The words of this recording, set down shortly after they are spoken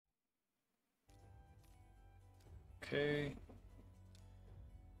Okay.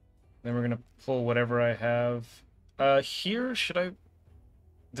 Then we're gonna pull whatever I have. Here, should I...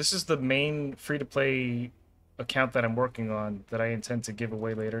 This is the main free-to-play account that I'm working on that I intend to give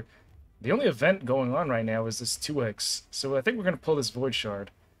away later. The only event going on right now is this 2x, so I think we're gonna pull this Void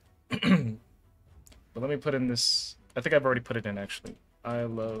Shard. But let me put in this... I think I've already put it in, actually. I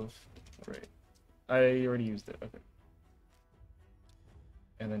love... Right. I already used it, okay.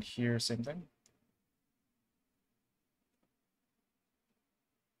 And then here, same thing.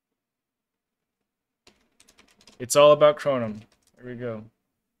 It's all about Chronom. There we go.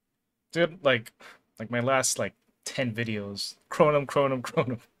 Dude, like my last, 10 videos. Chronom, Chronom,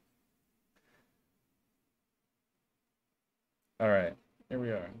 Chronom. Alright, here we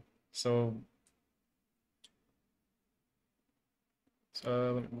are. So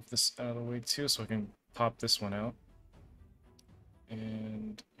let me move this out of the way too so I can pop this one out.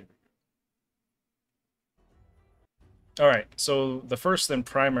 And here we go. Alright, so the first and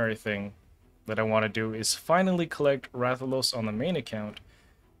primary thing that I want to do is finally collect Rathalos on the main account.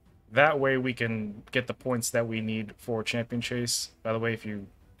 That way we can get the points that we need for Champion Chase. By the way, if you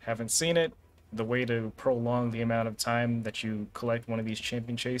haven't seen it, the way to prolong the amount of time that you collect one of these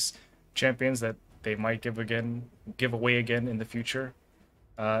Champion Chase champions that they might give away again in the future,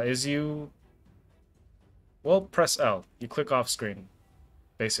 is you, well, press L. You click off screen,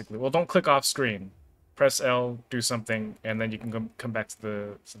 basically. Well, don't click off screen. Press L, do something, and then you can come back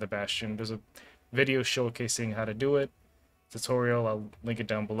to the Bastion. There's a video showcasing how to do it. Tutorial, I'll link it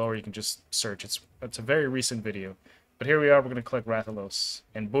down below, or you can just search. It's a very recent video. But here we are, we're going to collect Rathalos.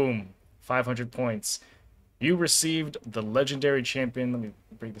 And boom, 500 points. You received the legendary champion. Let me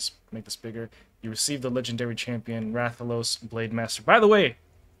make this bigger. You received the legendary champion, Rathalos Blade Master. By the way,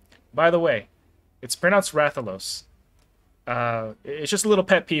 it's pronounced Rathalos. It's just a little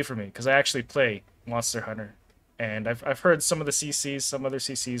pet peeve for me, because I actually play Monster Hunter. And I've heard some of the CCs, some other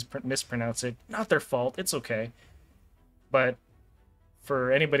CCs mispronounce it. Not their fault, it's okay. But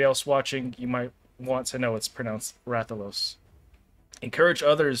for anybody else watching, you might want to know it's pronounced Rathalos. Encourage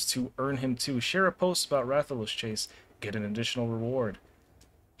others to earn him too. Share a post about Rathalos Chase. Get an additional reward.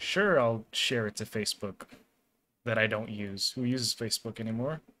 Sure, I'll share it to Facebook. That I don't use. Who uses Facebook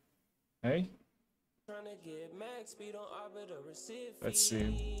anymore? Hey? Let's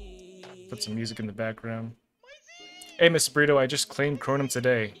see. Put some music in the background. Hey, Miss Burrito, I just claimed Chronom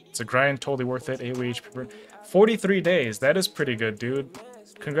today. It's a grind, totally worth it. AOE HP. 43 days. That is pretty good, dude.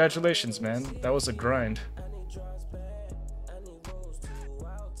 Congratulations, man. That was a grind.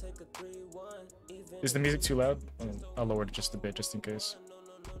 Is the music too loud? I'll lower it just a bit, just in case.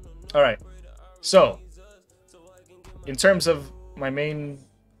 Alright. So, in terms of my main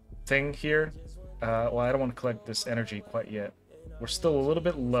thing here, well, I don't want to collect this energy quite yet. We're still a little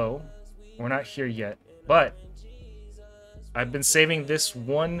bit low. We're not here yet. But I've been saving this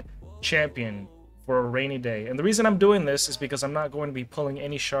one champion for a rainy day. And the reason I'm doing this is because I'm not going to be pulling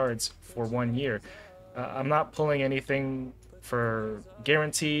any shards for 1 year. I'm not pulling anything for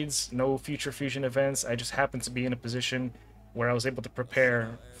guaranteeds, no future fusion events. I just happened to be in a position where I was able to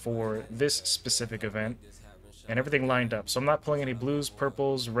prepare for this specific event. And everything lined up. So I'm not pulling any blues,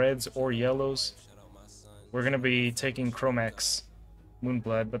 purples, reds, or yellows. We're going to be taking Chromax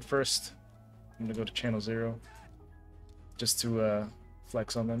Moonblood. But first, I'm going to go to channel 0. Just to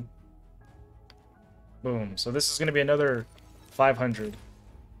flex on them. Boom. So this is going to be another 500.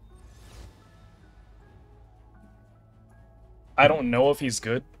 I don't know if he's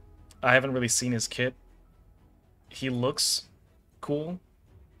good. I haven't really seen his kit. He looks cool.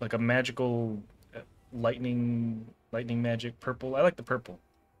 Like a magical lightning magic purple. I like the purple.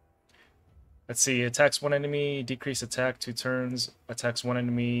 Let's see. Attacks one enemy, decrease attack 2 turns. Attacks one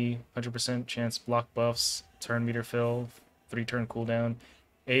enemy, 100% chance block buffs. Turn meter fill, 3 turn cooldown.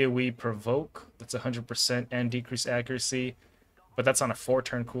 AoE provoke, that's 100% and decrease accuracy, but that's on a 4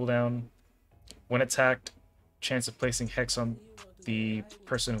 turn cooldown. When attacked, chance of placing hex on the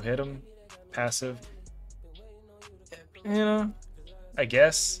person who hit him. Passive. You know, I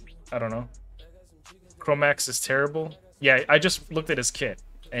guess. I don't know. Chromax is terrible. Yeah, I just looked at his kit,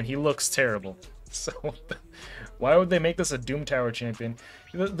 and he looks terrible. So, why would they make this a Doom Tower champion?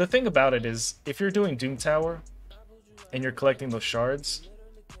 The thing about it is, if you're doing Doom Tower, and you're collecting those shards,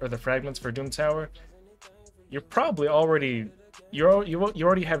 or the fragments for Doom Tower, you're probably already... You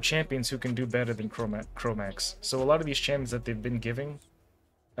already have champions who can do better than Chromax. So a lot of these champions that they've been giving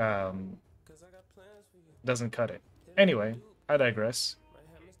doesn't cut it. Anyway, I digress.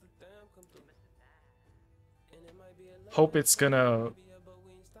 Hope it's gonna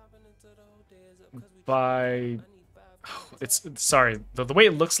buy... It's sorry, the way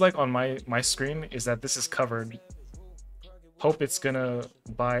it looks like on my screen is that this is covered Hope it's gonna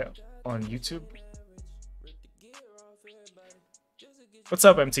buy on YouTube. What's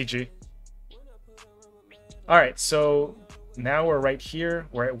up, MTG? Alright, so now we're right here.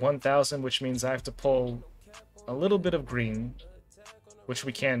 We're at 1,000, which means I have to pull a little bit of green, which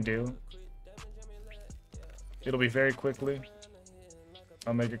we can do. It'll be very quickly.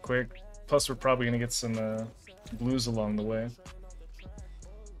 I'll make it quick. Plus, we're probably going to get some blues along the way.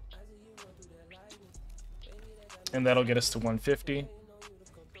 And that'll get us to 150.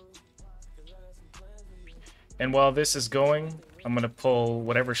 And while this is going, I'm going to pull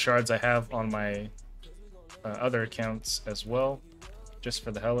whatever shards I have on my other accounts as well, just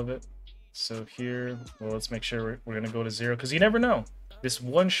for the hell of it. So here, well, let's make sure we're going to go to 0, because you never know. This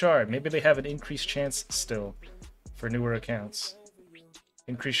one shard, maybe they have an increased chance still for newer accounts.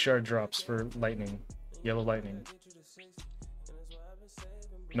 Increased shard drops for lightning, yellow lightning.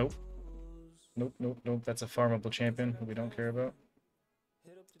 Nope. Nope, nope, nope. That's a farmable champion we don't care about.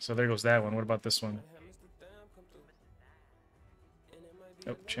 So there goes that one. What about this one?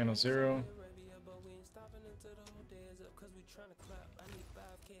 Oh, channel 0.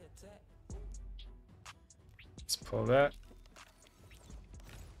 Let's pull that.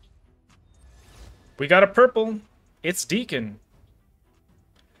 We got a purple. It's Deacon.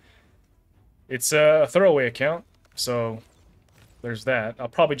 It's a throwaway account, so there's that. I'll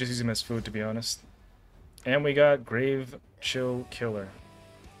probably just use him as food, to be honest. And we got Grave Chill Killer.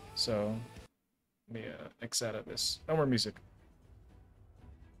 So, let me X out of this. No more music.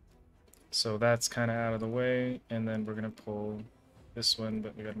 So that's kind of out of the way, and then we're going to pull this one,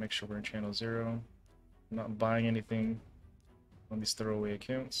 but we got to make sure we're in channel 0. I'm not buying anything on these throwaway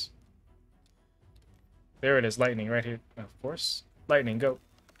accounts. There it is, lightning right here. Of course. Lightning, go.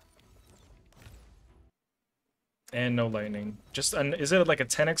 And no lightning. Just is it like a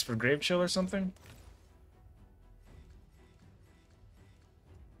 10x for Grave Chill or something?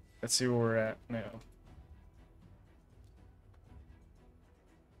 Let's see where we're at now.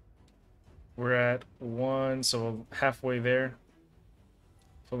 We're at 1, so halfway there.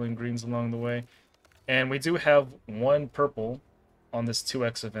 Pulling greens along the way. And we do have 1 purple on this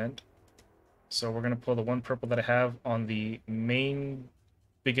 2x event. So we're going to pull the 1 purple that I have on the main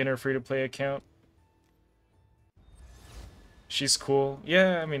beginner free-to-play account. She's cool.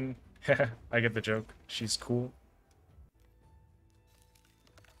 Yeah, I mean, I get the joke. She's cool.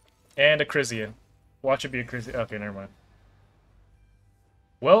 And a Crizia. Watch it be a Crizia. Okay, never mind.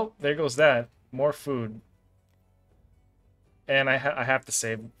 Well, there goes that. More food. And I have to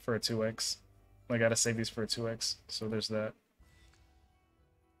save for a 2x. I gotta save these for a 2x. So there's that.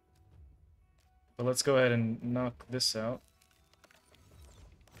 But let's go ahead and knock this out.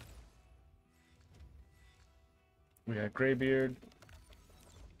 We got Greybeard.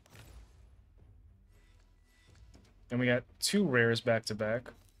 And we got 2 rares back to back.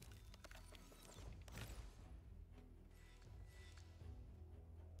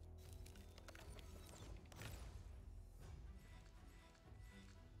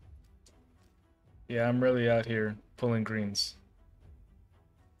 Yeah, I'm really out here pulling greens.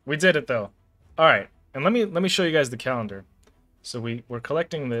 We did it though. All right, and let me show you guys the calendar. So we're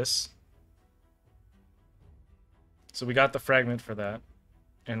collecting this. So we got the fragment for that.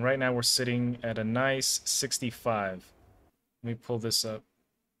 And right now we're sitting at a nice 65. Let me pull this up.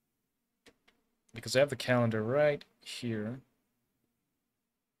 Because I have the calendar right here.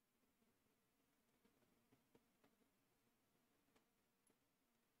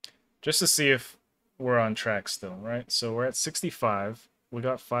 Just to see if we're on track still, right? So we're at 65. We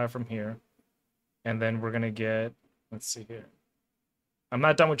got 5 from here. And then we're going to get, let's see here. I'm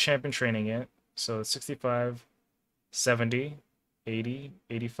not done with champion training yet. So it's 65, 70, 80,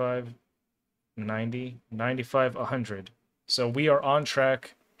 85, 90, 95, 100. So we are on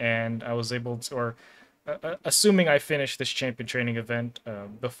track, and I was able to, or assuming I finish this champion training event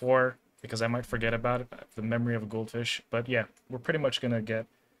before, because I might forget about it, the memory of a goldfish. But yeah, we're pretty much going to get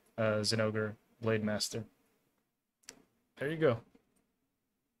Zinogre Blade Master. There you go.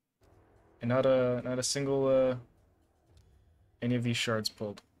 And not a single any of these shards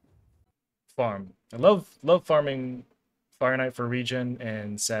pulled. Farm. I love farming Fire Knight for regen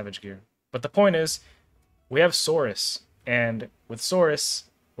and Savage Gear. But the point is, we have Saurus, and with Saurus,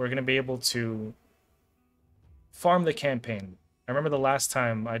 we're gonna be able to farm the campaign. I remember the last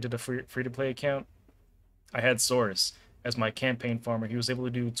time I did a free-to-play account, I had Saurus as my campaign farmer. He was able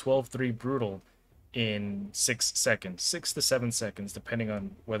to do 12-3 brutal in 6 seconds, 6 to 7 seconds, depending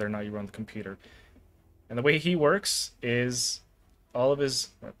on whether or not you run the computer. And the way he works is all of his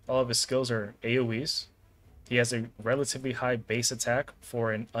skills are AoEs. He has a relatively high base attack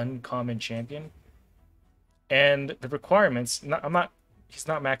for an uncommon champion, And the requirements, he's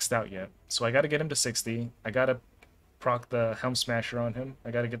not maxed out yet. So I got to get him to 60. I got to proc the Helm Smasher on him. I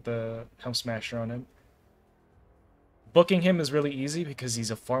got to get the Helm Smasher on him. Booking him is really easy because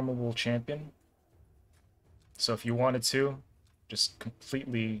he's a farmable champion. So if you wanted to, just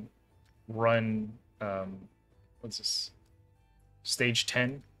completely run, what's this? Stage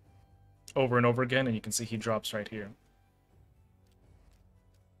 10 over and over again, and you can see he drops right here.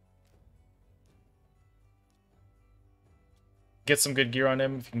 Get some good gear on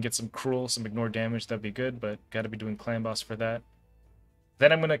him. If you can get some cruel, some ignore damage, that'd be good, but gotta be doing clan boss for that.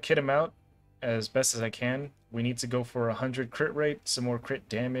 Then I'm gonna kit him out as best as I can. We need to go for 100 crit rate, some more crit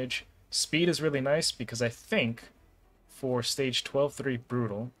damage. Speed is really nice because I think for stage 12-3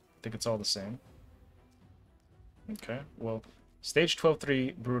 brutal, I think it's all the same. Okay, well, stage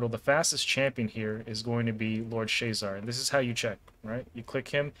 12-3 brutal, the fastest champion here is going to be Lord Shazar. And this is how you check, right? You click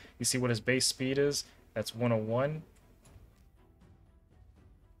him, you see what his base speed is. That's 101.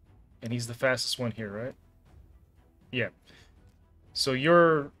 And he's the fastest one here, right? Yeah. So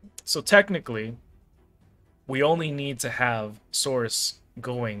technically, we only need to have Source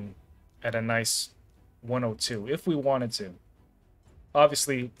going at a nice 102 if we wanted to.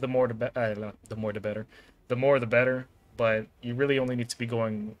 Obviously, the more the better. The more the better, but you really only need to be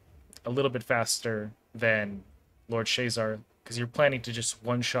going a little bit faster than Lord Shazar because you're planning to just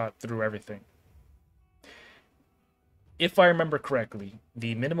one-shot through everything. If I remember correctly,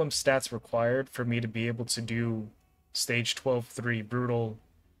 the minimum stats required for me to be able to do stage 12-3 brutal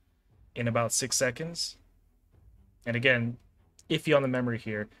in about 6 seconds. And again, iffy on the memory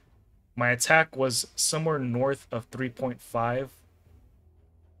here. My attack was somewhere north of 3.5.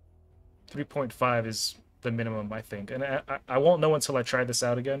 3.5 is the minimum, I think. And I won't know until I try this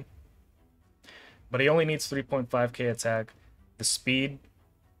out again. But he only needs 3.5k attack. The speed,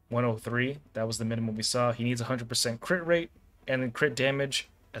 103. That was the minimum we saw. He needs 100% crit rate and then crit damage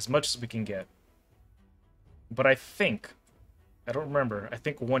as much as we can get. But I don't remember. I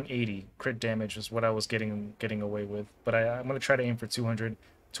think 180 crit damage is what I was getting away with. But I'm going to try to aim for 200,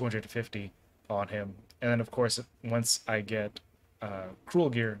 250 on him. And then, of course, once I get cruel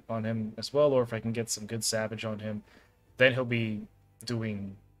gear on him as well, or if I can get some good savage on him, then he'll be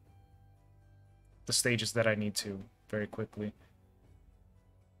doing the stages that I need to very quickly.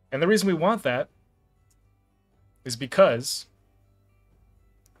 And the reason we want that is because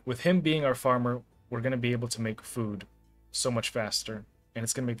with him being our farmer, we're going to be able to make food so much faster, and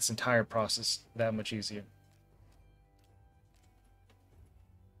it's going to make this entire process that much easier.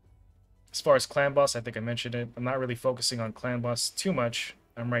 As far as clan boss, I think I mentioned it. I'm not really focusing on clan boss too much.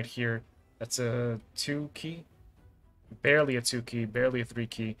 I'm right here. That's a 2 key. Barely a 2 key, barely a 3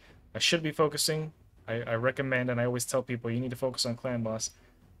 key. I should be focusing. I recommend, and I always tell people, you need to focus on clan boss.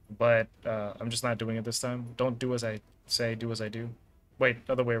 But I'm just not doing it this time. Don't do as I say, do as I do. Wait,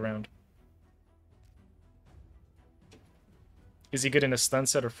 other way around. Is he good in a stun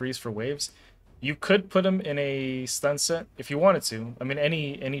set or freeze for waves? You could put him in a stun set if you wanted to. I mean,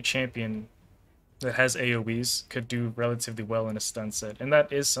 any champion that has AoEs could do relatively well in a stun set. And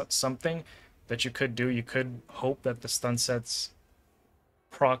that is something that you could do. You could hope that the stun sets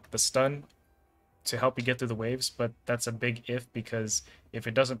proc the stun to help you get through the waves, but that's a big if, because if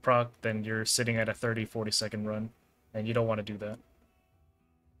it doesn't proc, then you're sitting at a 30-40 second run, and you don't want to do that.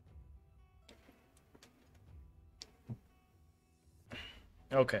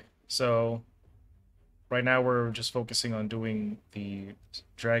 Okay, so right now we're just focusing on doing the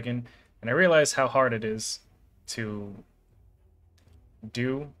dragon, and I realize how hard it is to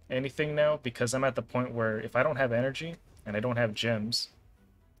do anything now, because I'm at the point where if I don't have energy, and I don't have gems,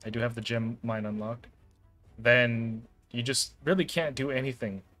 I do have the gem mine unlocked, then you just really can't do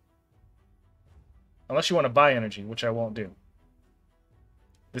anything. Unless you want to buy energy, which I won't do.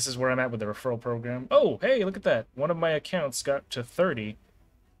 This is where I'm at with the referral program. Oh, hey, look at that. One of my accounts got to 30,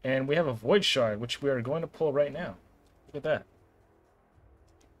 and we have a Void Shard, which we are going to pull right now. Look at that.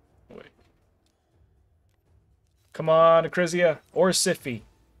 Wait. Come on, Acrizia. Or Siphi.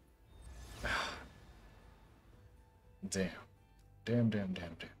 Damn. Damn.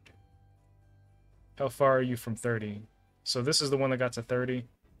 How far are you from 30? So this is the one that got to 30.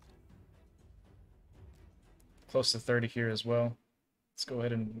 Close to 30 here as well. Let's go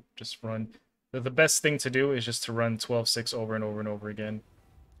ahead and just run. The best thing to do is just to run 12-6 over and over and over again.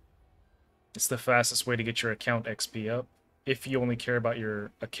 It's the fastest way to get your account XP up, if you only care about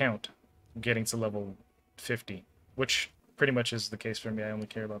your account getting to level 50, which pretty much is the case for me. I only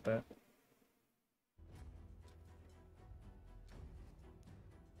care about that.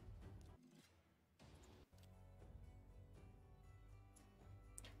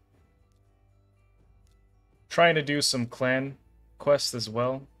 Trying to do some clan quests as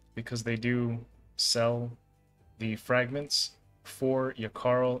well, because they do sell the fragments for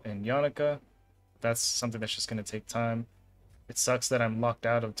Yakarl and Yannica. That's something that's just going to take time. It sucks that I'm locked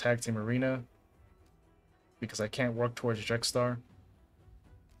out of Tag Team Arena because I can't work towards Drexstar.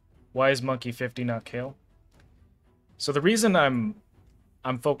 Why is Monkey 50 not Kale? So the reason I'm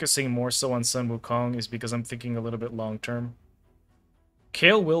focusing more so on Sun Wukong is because I'm thinking a little bit long term.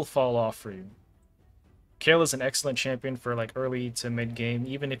 Kale will fall off for you. Kale is an excellent champion for like early to mid game,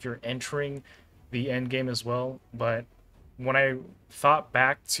 even if you're entering the end game as well. But when I thought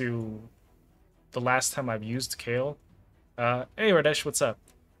back to the last time I've used Kale, hey Radesh, what's up?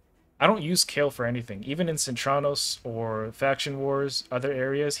 I don't use Kale for anything. Even in Centranos or Faction Wars, other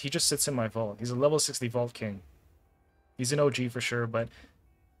areas, he just sits in my vault. He's a level 60 Vault King. He's an OG for sure, but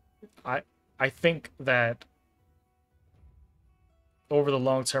I think that over the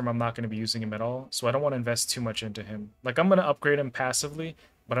long term, I'm not going to be using him at all, so I don't want to invest too much into him. Like, I'm going to upgrade him passively,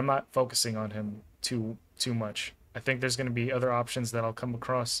 but I'm not focusing on him too much. I think there's going to be other options that I'll come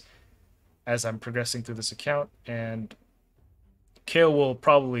across as I'm progressing through this account, and Kale will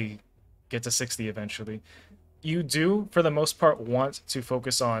probably get to 60 eventually. You do, for the most part, want to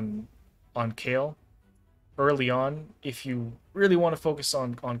focus on Kale early on if you really want to focus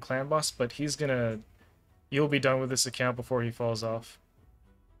on Clan Boss, but you'll be done with this account before he falls off.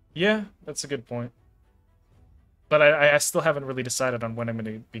 Yeah, that's a good point. But I still haven't really decided on when I'm going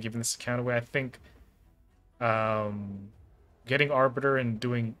to be giving this account away. I think getting Arbiter and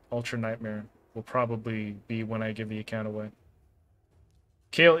doing Ultra Nightmare will probably be when I give the account away.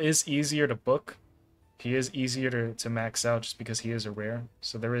 Kale is easier to book. He is easier to max out just because he is a rare.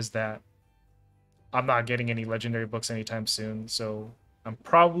 So there is that. I'm not getting any legendary books anytime soon, so I'm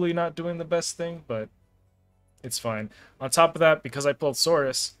probably not doing the best thing, but it's fine. On top of that, because I pulled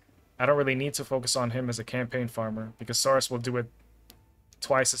Saurus, I don't really need to focus on him as a campaign farmer, because Saurus will do it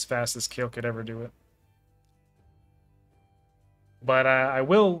twice as fast as Kale could ever do it. But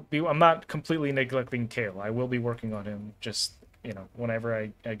I'm not completely neglecting Kale. I will be working on him, just, you know, whenever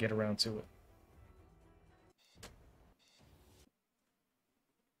I get around to it.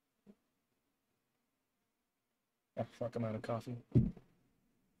 Oh, fuck, I'm out of coffee.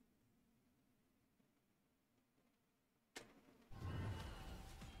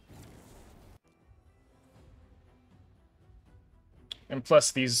 And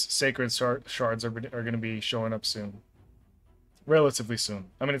plus, these sacred shards are going to be showing up soon. Relatively soon.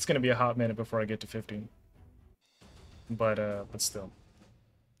 I mean, it's going to be a hot minute before I get to 15. But still.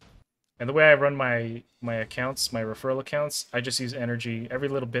 And the way I run my accounts, my referral accounts, I just use energy. Every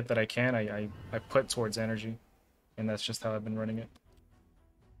little bit that I can, I put towards energy. And that's just how I've been running it.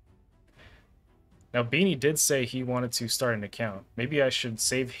 Now, Beanie did say he wanted to start an account. Maybe I should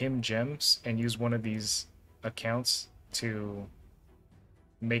save him gems and use one of these accounts to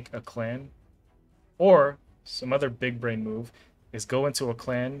make a clan. Or, some other big brain move, is go into a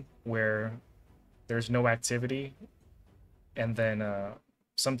clan where there's no activity, and then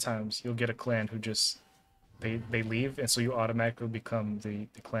sometimes you'll get a clan who just, they leave, and so you automatically become the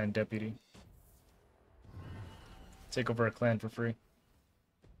clan deputy. Take over a clan for free.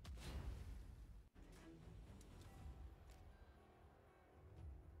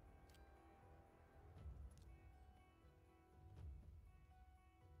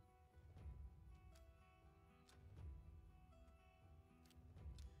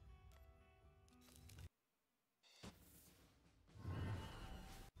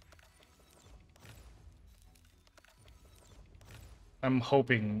 I'm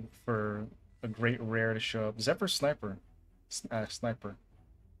hoping for a great rare to show up. Zephyr Sniper. Sniper.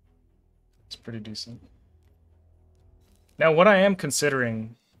 It's pretty decent. Now, what I am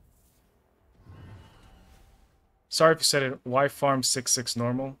considering... Sorry if you said it. Why farm 6/6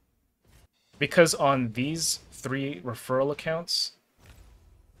 normal? Because on these 3 referral accounts...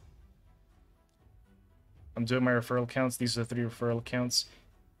 I'm doing my referral accounts. These are the 3 referral accounts.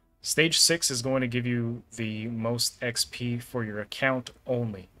 Stage 6 is going to give you the most XP for your account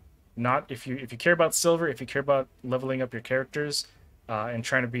only. Not if you care about silver, if you care about leveling up your characters and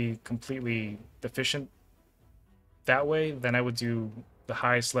trying to be completely efficient that way, then I would do the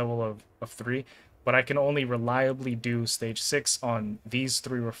highest level of 3. But I can only reliably do stage 6 on these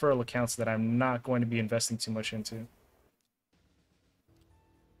 3 referral accounts that I'm not going to be investing too much into.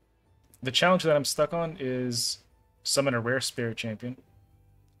 The challenge that I'm stuck on is summon a rare spirit champion,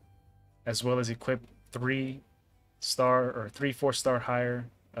 as well as equip 3-star or 3-4-star higher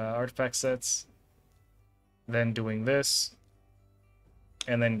artifact sets, then doing this,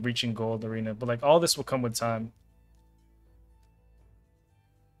 and then reaching gold arena. But like all this will come with time.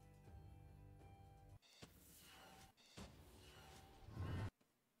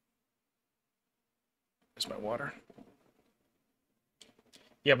 Here's my water.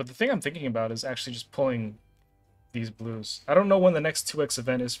 Yeah, but the thing I'm thinking about is actually just pulling these blues. I don't know when the next 2x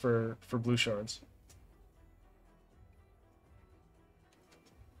event is for blue shards.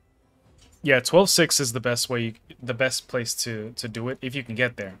 Yeah, 12-6 is the best way, the best place to do it if you can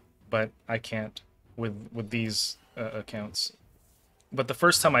get there. But I can't with these accounts. But the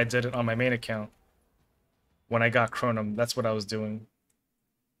first time I did it on my main account, when I got Chronom, that's what I was doing.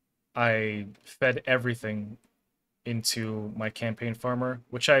 I fed everything into my campaign farmer,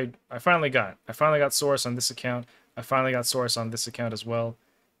 which I finally got. I finally got Source on this account. I finally got Source on this account as well.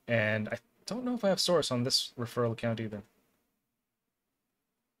 And I don't know if I have Source on this referral account either.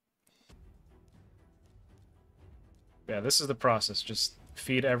 Yeah, this is the process. Just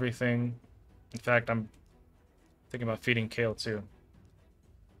feed everything. In fact, I'm thinking about feeding Kale too.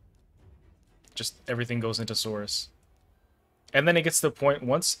 Just everything goes into Source. And then it gets to the point,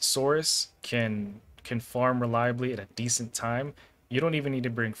 once Source can farm reliably at a decent time, you don't even need to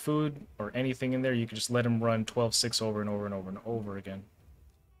bring food or anything in there. You can just let him run 12-6 over and over and over and over again.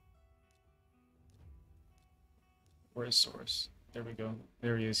 Where is Source? There we go.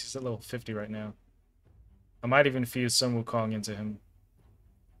 There he is. He's at level 50 right now. I might even fuse Sun Wukong into him.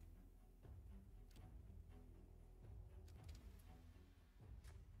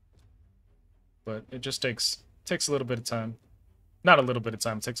 But it just takes a little bit of time. Not a little bit of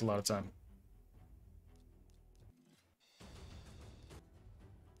time, it takes a lot of time.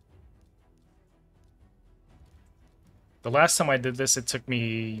 The last time I did this, it took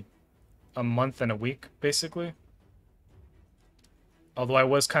me a month and a week, basically. Although I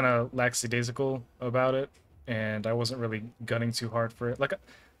was kind of lackadaisical about it, and I wasn't really gunning too hard for it. Like,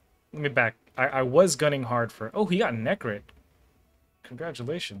 let me back. I was gunning hard for it. Oh, he got Necrit.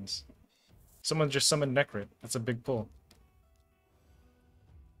 Congratulations. Someone just summoned Necrit. That's a big pull.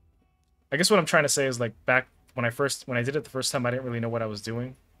 I guess what I'm trying to say is, like, back when I did it the first time, I didn't really know what I was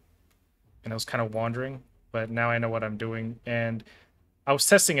doing. And I was kind of wandering. But now I know what I'm doing. And I was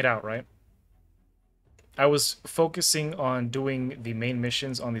testing it out, right? I was focusing on doing the main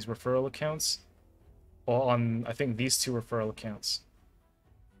missions on these referral accounts. Or on, I think, these 2 referral accounts.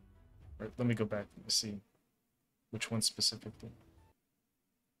 Right, let me go back and see which one specifically.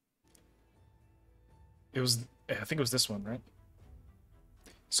 I think it was this one, right?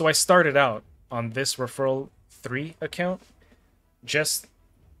 So I started out on this referral 3 account, just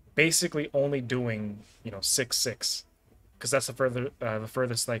basically only doing, 6-6, because that's the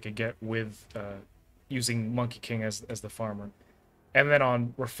furthest I could get with using Monkey King as the farmer. And then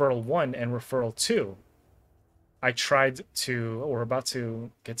on referral 1 and referral 2, I tried to. Oh, we're about to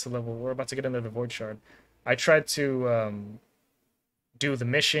get to level. We're about to get into the Void Shard. I tried to do the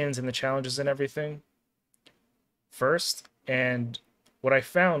missions and the challenges and everything first, and what I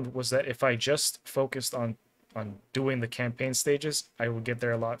found was that if I just focused on doing the campaign stages, I would get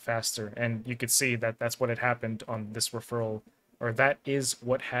there a lot faster. And you could see that that's what had happened on this referral, or that is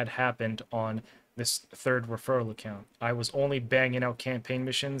what had happened on this 3rd referral account. I was only banging out campaign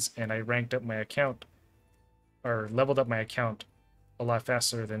missions, and I ranked up my account, or leveled up my account a lot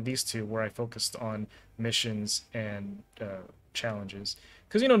faster than these 2, where I focused on missions and challenges.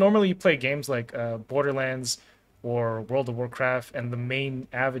 Because, normally you play games like Borderlands or World of Warcraft, and the main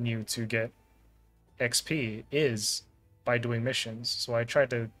avenue to get XP is by doing missions. So I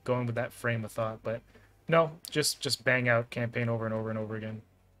tried to go in with that frame of thought, but no, just bang out campaign over and over and over again.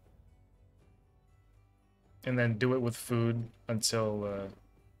 And then do it with food until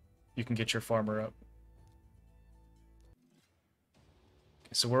you can get your farmer up.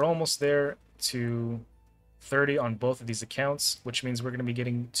 So we're almost there to 30 on both of these accounts, which means we're going to be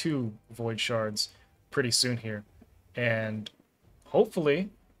getting 2 Void Shards pretty soon here. And hopefully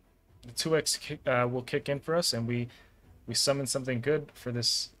the 2x will kick in for us, and we summon something good for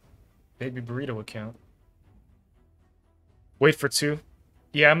this baby burrito account. Wait for 2.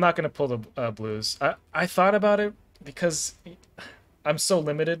 Yeah, I'm not going to pull the blues. I thought about it because I'm so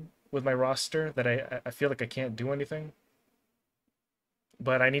limited with my roster that I feel like I can't do anything.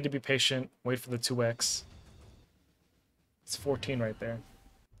 But I need to be patient, wait for the 2x. It's 14 right there.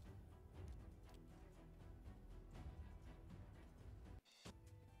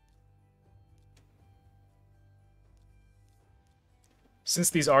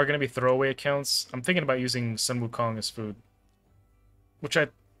 Since these are going to be throwaway accounts, I'm thinking about using Sun Wukong as food. Which oh,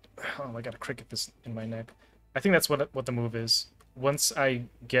 I got a cricket this in my neck. I think that's what the move is. Once I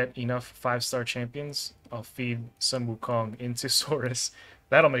get enough 5-star champions, I'll feed Sun Wukong into Saurus.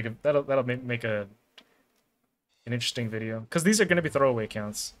 That'll make an interesting video, because these are going to be throwaway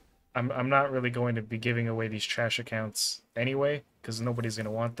accounts. I'm not really going to be giving away these trash accounts anyway, because nobody's going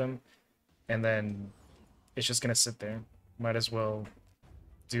to want them. And then it's just gonna sit there. Might as well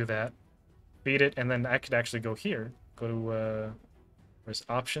do that. Feed it, and then I could actually go here. Go to, where's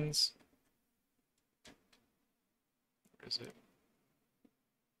options? Where is it?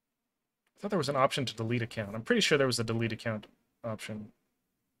 I thought there was an option to delete account. I'm pretty sure there was a delete account option.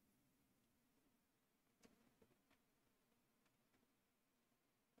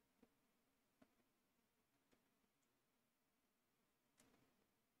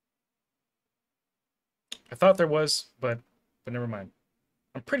 I thought there was, but never mind.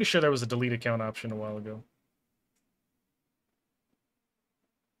 I'm pretty sure there was a delete account option a while ago.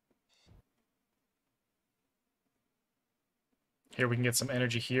 Here we can get some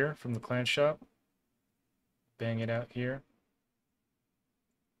energy here from the clan shop. Bang it out here.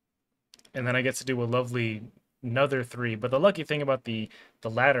 And then I get to do a lovely another 3. But the lucky thing about the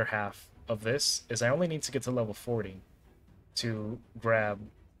latter half of this is I only need to get to level 40 to grab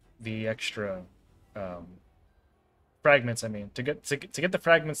the extra fragments. I mean, to get the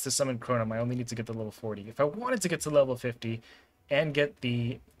fragments to summon Chronum, I only need to get to level 40. If I wanted to get to level 50 and get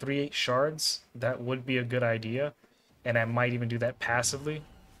the 3 shards, that would be a good idea. And I might even do that passively.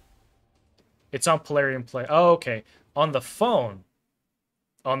 It's on Polarium Play. Oh, okay. On the phone,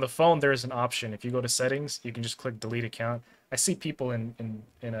 there is an option. If you go to settings, you can just click delete account. I see people in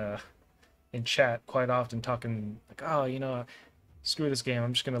chat quite often talking like, oh, you know, screw this game.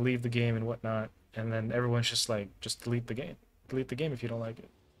 I'm just gonna leave the game and whatnot. And then everyone's just like, just delete the game. Delete the game if you don't like it.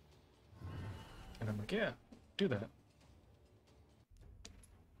 And I'm like, yeah, do that.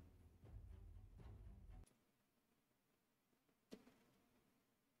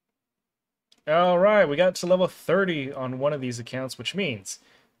 All right, we got to level 30 on one of these accounts, which means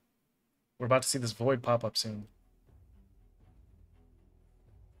we're about to see this void pop up soon.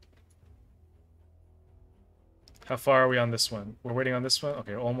 How far are we on this one? We're waiting on this one?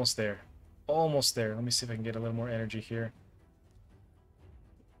 Okay, almost there. Almost there. Let me see if I can get a little more energy here.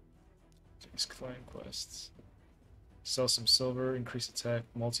 These client quests. Sell some silver, increase attack,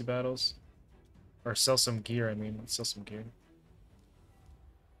 multi-battles. Or sell some gear, I mean. Let's sell some gear.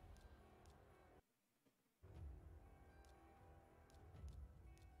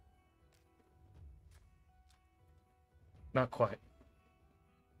 Not quite.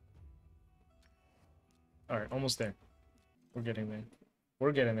 Alright, almost there. We're getting there.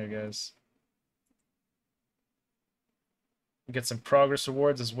 We're getting there, guys. We get some progress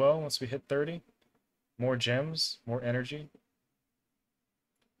rewards as well once we hit 30. More gems, more energy.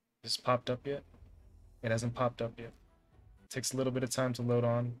 This popped up yet? It hasn't popped up yet. It takes a little bit of time to load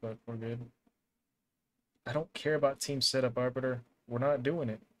on, but we're good. I don't care about team setup, Arbiter. We're not doing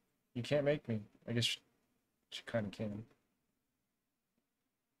it. You can't make me. I guess you kind of can.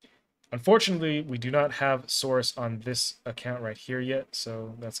 Unfortunately, we do not have source on this account right here yet,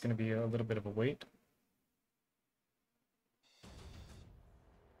 so that's going to be a little bit of a wait.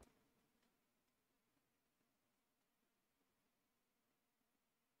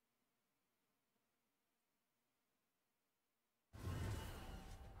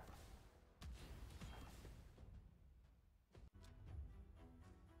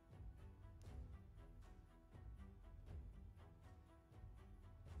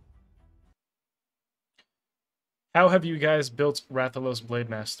 How have you guys built Rathalos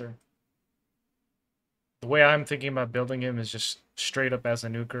Blademaster? The way I'm thinking about building him is just straight up as a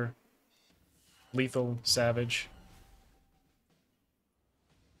nuker. Lethal, savage.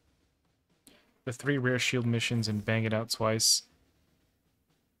 The 3 rare shield missions and bang it out twice.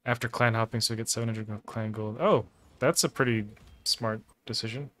 After clan hopping, so we get 700 clan gold. Oh, that's a pretty smart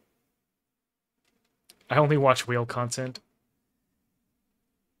decision. I only watch whale content.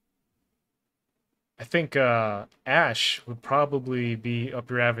 I think Ash would probably be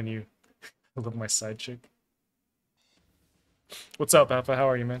up your avenue. I love my side chick. What's up, Alpha? How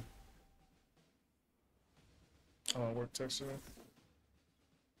are you, man? Oh, work text.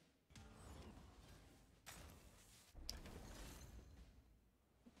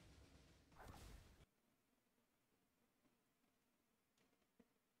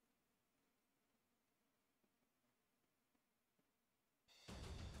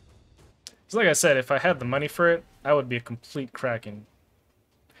 So like I said, if I had the money for it, I would be a complete Kraken.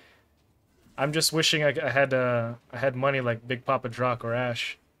 I'm just wishing I had money like Big Papa Drock or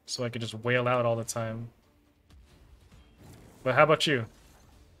Ash, so I could just wail out all the time. But how about you?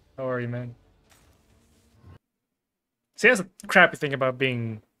 How are you, man? See, that's a crappy thing about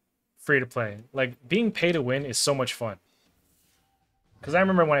being free to play. Like, being pay to win is so much fun. Because I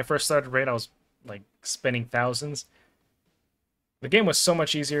remember when I first started Raid, I was like spending thousands. The game was so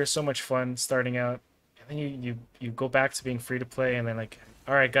much easier, so much fun starting out. And then you go back to being free to play, and then like,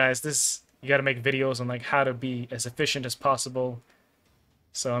 all right, guys, this You got to make videos on like how to be as efficient as possible.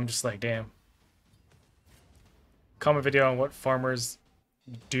 So I'm just like, damn. Comment video on what farmers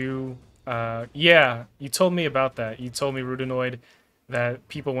do. Yeah, you told me about that. You told me, Rudinoid, that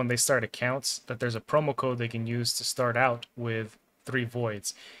people, when they start accounts, that there's a promo code they can use to start out with 3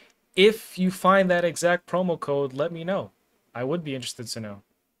 voids. If you find that exact promo code, let me know. I would be interested to know.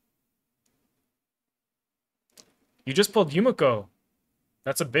 You just pulled Yumiko.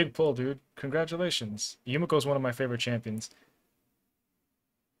 That's a big pull, dude. Congratulations. Yumiko's one of my favorite champions.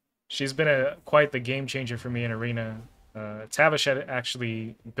 She's been quite the game changer for me in Arena. Tavish had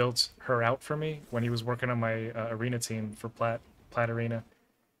actually built her out for me when he was working on my Arena team for Plat Arena.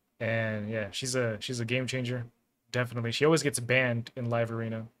 And yeah, she's a game changer. Definitely. She always gets banned in live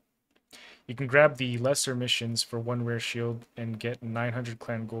Arena. You can grab the lesser missions for 1 rare shield and get 900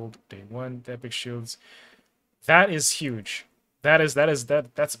 clan gold day 1. The epic shields. That is huge. That's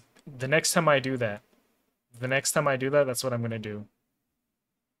the next time I do that. The next time I do that, that's what I'm going to do.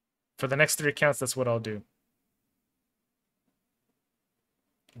 For the next 3 accounts, that's what I'll do.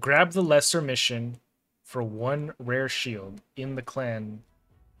 Grab the lesser mission for 1 rare shield in the clan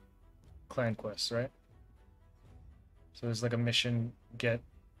quest, right? So there's like a mission, get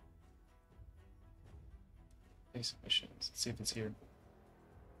basic missions. Let's see if it's here.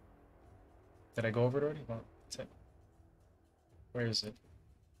 Did I go over it already? Well, that's it. Where is it?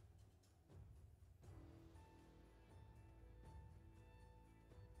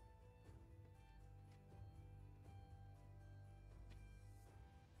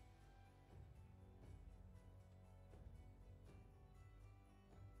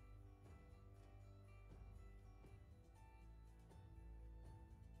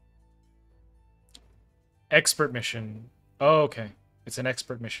 Expert mission. Oh, okay. It's an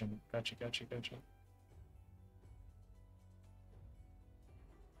expert mission. Gotcha.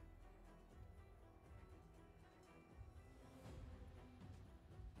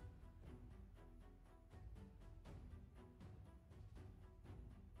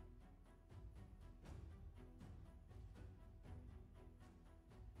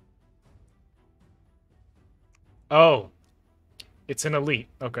 Oh, it's an elite.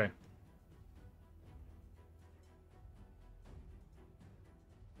 Okay.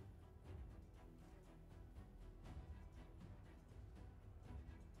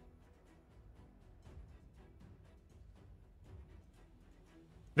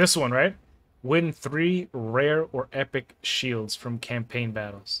 This one, right? Win 3 rare or epic shields from campaign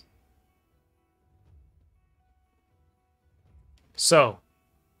battles. So,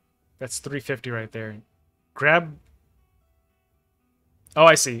 that's 350 right there. Grab... Oh,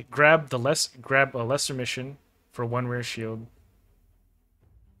 I see. Grab a lesser mission for 1 rare shield.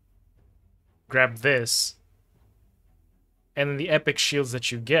 Grab this. And then the epic shields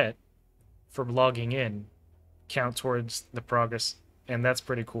that you get from logging in count towards the progress. And that's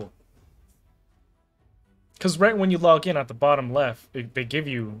pretty cool. Because right when you log in at the bottom left, they give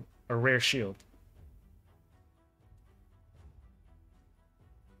you a rare shield.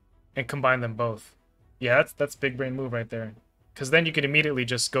 And combine them both. Yeah, that's big brain move right there. Because then you can immediately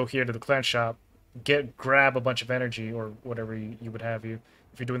just go here to the clan shop, grab a bunch of energy or whatever you would have you.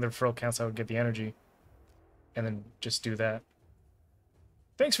 If you're doing the referral counts, I would get the energy. And then just do that.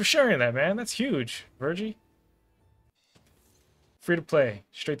 Thanks for sharing that, man. That's huge, Virgie. Free to play.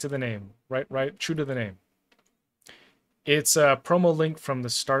 Straight to the name. Right, true to the name. It's a promo link from the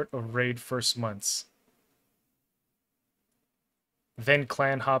start of raid first months. Then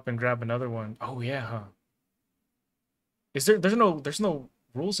clan hop and grab another one. Oh yeah, huh? There's no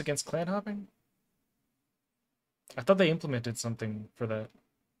rules against clan hopping? I thought they implemented something for that.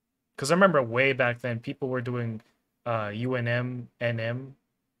 Because I remember way back then people were doing UNM, NM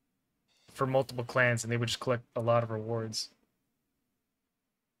for multiple clans and they would just collect a lot of rewards.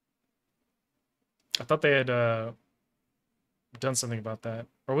 I thought they had done something about that.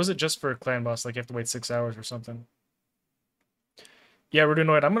 Or was it just for a clan boss, like you have to wait 6 hours or something? Yeah,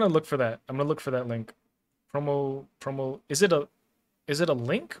 Rudinoid, I'm gonna look for that. I'm gonna look for that link. Promo. Is it a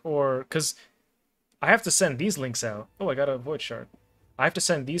link or because I have to send these links out? Oh, I got a void shard. I have to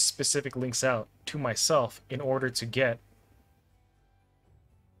send these specific links out to myself in order to get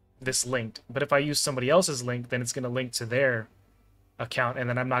this linked. But if I use somebody else's link, then it's gonna link to their account, and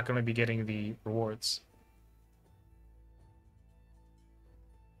then I'm not gonna be getting the rewards.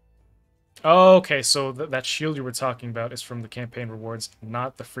 Oh, okay, so that shield you were talking about is from the campaign rewards,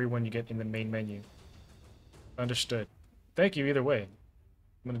 not the free one you get in the main menu. Understood. Thank you either way. I'm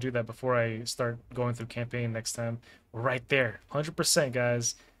going to do that before I start going through campaign next time. We're right there. 100%,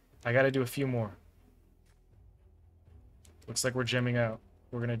 guys. I got to do a few more. Looks like we're gemming out.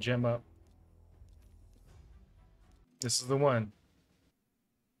 We're going to gem up. This is the one.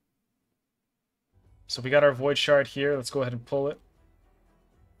 So we got our Void Shard here. Let's go ahead and pull it.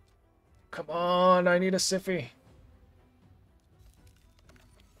 Come on, I need a Siffy.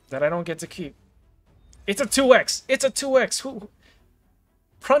 That I don't get to keep. It's a 2x! It's a 2x! Who?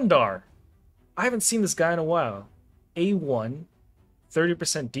 Prundar. I haven't seen this guy in a while. A1.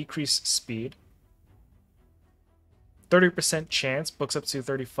 30% decrease speed. 30% chance. Books up to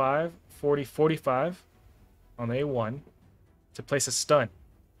 35. 40, 45 on the A1 to place a stun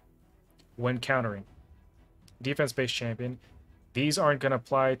when countering. Defense-based champion. These aren't going to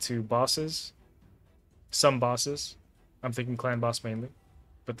apply to bosses. Some bosses. I'm thinking clan boss mainly.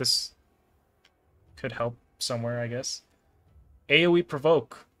 But this could help somewhere, I guess. AoE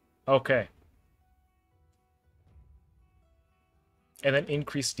provoke. Okay. And then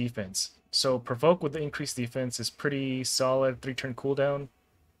increased defense. So provoke with the increased defense is pretty solid. 3-turn cooldown.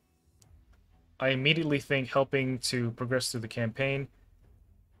 I immediately think helping to progress through the campaign.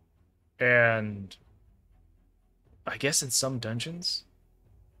 And I guess in some dungeons.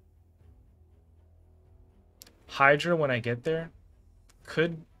 Hydra, when I get there,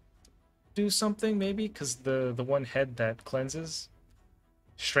 could do something maybe, because the one head that cleanses.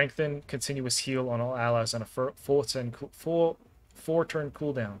 Strengthen continuous heal on all allies on a 4-turn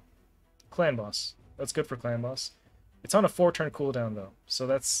cooldown. Clan boss. That's good for clan boss. It's on a 4-turn cooldown though, so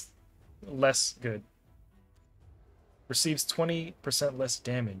that's less good. Receives 20% less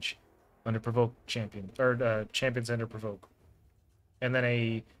damage under provoke champion, or champions under provoke. And then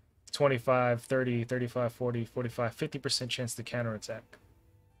a 25, 30, 35, 40, 45, 50% chance to counterattack.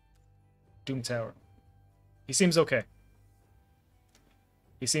 Doom Tower. He seems okay.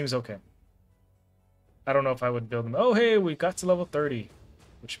 He seems okay. I don't know if I would build him. Oh, hey, we got to level 30.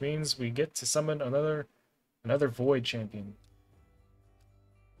 Which means we get to summon another Void champion.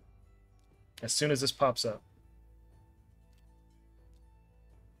 As soon as this pops up.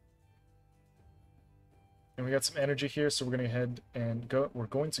 And we got some energy here, so we're going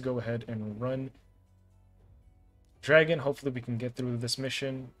to go ahead and run Dragon. Hopefully we can get through this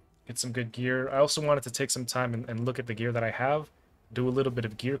mission. Get some good gear. I also wanted to take some time and look at the gear that I have. Do a little bit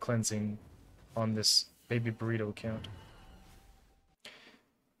of gear cleansing on this baby burrito account.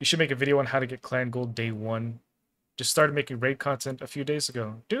 You should make a video on how to get clan gold day 1. Just started making raid content a few days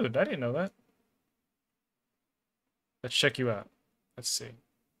ago. Dude, I didn't know that. Let's check you out. Let's see.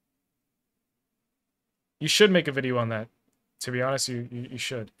 You should make a video on that. To be honest, you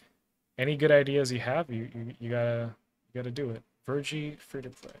should. Any good ideas you have, you gotta do it. Virgie free to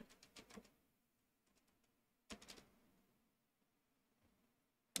play.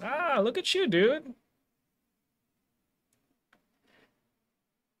 Ah, look at you, dude.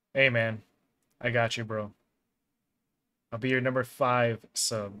 Hey, man. I got you, bro. I'll be your number 5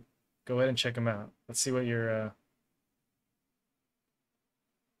 sub. Go ahead and check him out. Let's see what your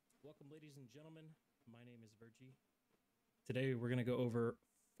Welcome, ladies and gentlemen. My name is Virgie. Today, we're going to go over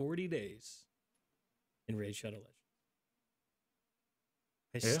 40 days in Raid Shadow Legends.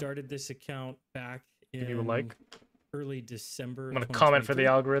 I started this account back in early December. I'm going to comment for the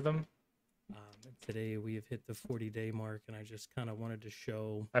algorithm. Today, we have hit the 40-day mark, and I just kind of wanted to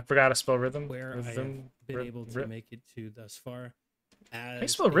show... I forgot to spell rhythm. Where I have been able to make it to thus far. As I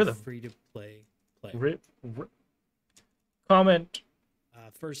spell rhythm? Free-to-play player. Comment.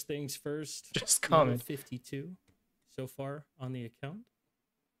 First things first. Just comment. 52 so far on the account.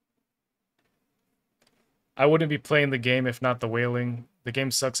 I wouldn't be playing the game if not the whaling. The game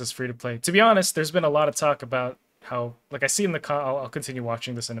sucks as free-to-play. To be honest, there's been a lot of talk about how... Like, I see in the... I'll continue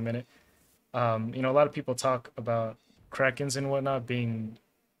watching this in a minute. You know, a lot of people talk about Krakens and whatnot being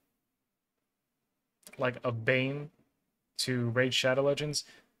like a bane to Raid Shadow Legends.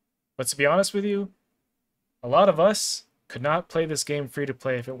 But to be honest with you, a lot of us could not play this game free to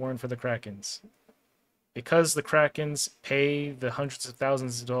play if it weren't for the Krakens. Because the Krakens pay the hundreds of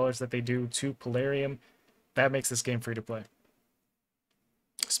thousands of dollars that they do to Polarium, that makes this game free to play.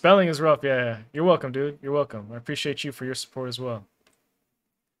 Spelling is rough, yeah. You're welcome, dude. You're welcome. I appreciate you for your support as well.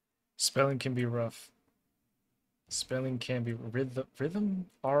 Spelling can be rough. Spelling can be rhythm?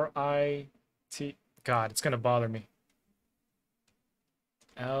 R-I-T. God, it's gonna bother me.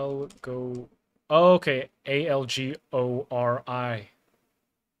 Oh, okay. A-L-G-O-R-I-T-H-M.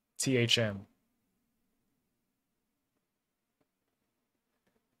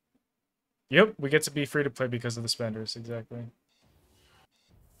 Yep, we get to be free to play because of the spenders, exactly.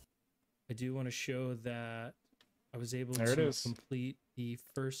 I do want to show that I was able to complete the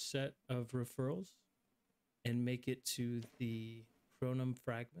first set of referrals and make it to the Chronum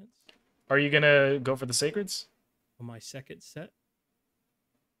fragments. Are you gonna go for the sacreds? On my second set,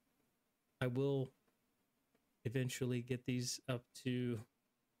 I will eventually get these up to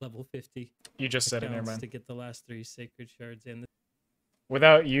level 50. You just said it, never mind. To get the last 3 sacred shards and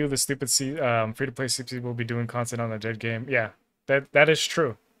without you, the stupid free-to-play CPC will be doing content on a dead game. Yeah, that is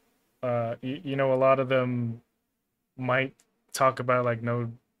true. You know, a lot of them might talk about like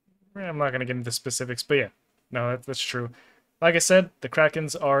no, I'm not gonna get into specifics, but yeah, no, that's true. Like I said, the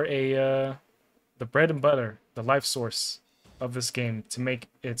Krakens are the bread and butter, the life source of this game to make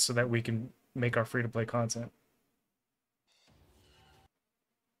it so that we can make our free-to-play content.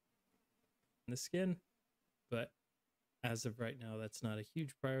 the skin, but as of right now, that's not a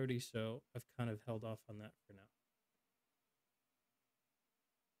huge priority, so I've kind of held off on that for now.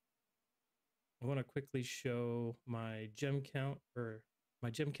 I want to quickly show my gem count, or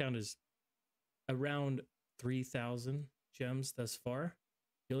my gem count is around 3,000 gems thus far.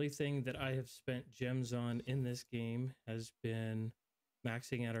 The only thing that I have spent gems on in this game has been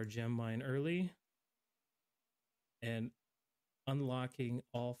maxing out our gem mine early and unlocking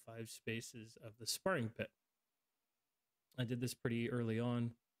all 5 spaces of the sparring pit. I did this pretty early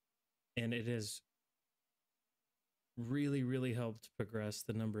on, and it has really helped progress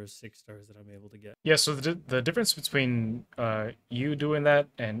the number of 6 stars that I'm able to get. Yeah, so the difference between you doing that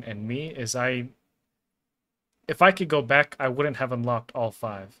and me is if I could go back, I wouldn't have unlocked all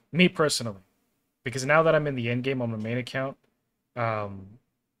 5. Me personally. Because now that I'm in the end game on my main account, I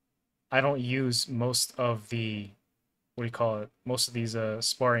don't use most of the, what do you call it? Most of these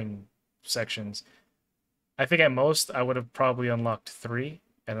sparring sections. I think at most I would have probably unlocked 3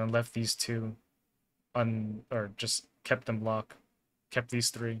 and then left these 2 or just kept them locked. Kept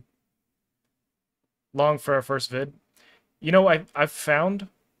these 3. Long for our first vid. You know, I have found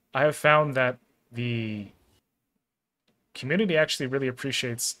that the community actually really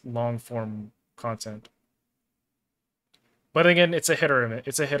appreciates long form content. But again, it's a hit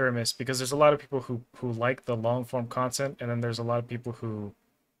or miss because there's a lot of people who like the long form content, and then there's a lot of people who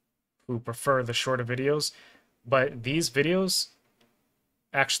prefer the shorter videos. But these videos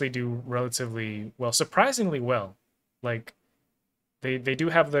actually do relatively well, surprisingly well. Like they do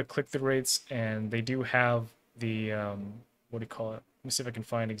have the click-through rates, and they do have the what do you call it? Let me see if I can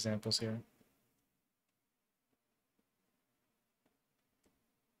find examples here.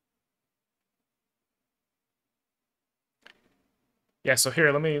 Yeah, so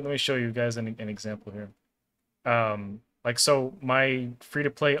here, let me show you guys an example here. Like so my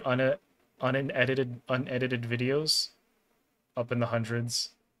free-to-play unedited videos up in the hundreds.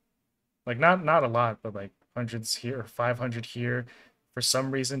 Like not a lot, but like hundreds here or 500 here. For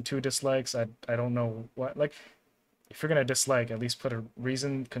some reason, 2 dislikes. I don't know what. Like, if you're gonna dislike, at least put a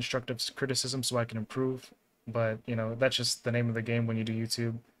reason, constructive criticism, so I can improve. But you know, that's just the name of the game when you do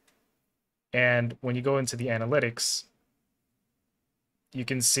YouTube. And when you go into the analytics, you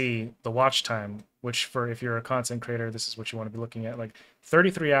can see the watch time, which for if you're a content creator, this is what you want to be looking at, like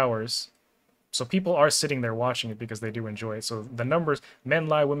 33 hours. So people are sitting there watching it because they do enjoy it. So the numbers, men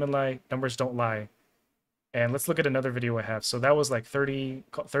lie, women lie, numbers don't lie. And let's look at another video I have. So that was like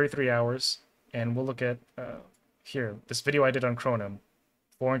 33 hours. And we'll look at here, this video I did on Chronom,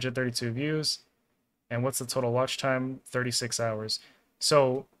 432 views. And what's the total watch time? 36 hours.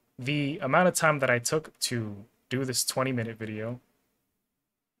 So the amount of time that I took to do this 20-minute video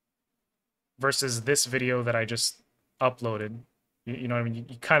versus this video that I just uploaded, you know what I mean?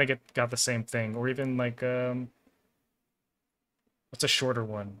 You kind of got the same thing. Or even like, what's a shorter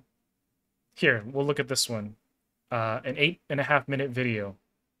one? Here, we'll look at this one. An 8.5-minute video,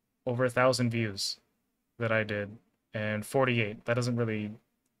 over 1,000 views that I did, and 48. That doesn't really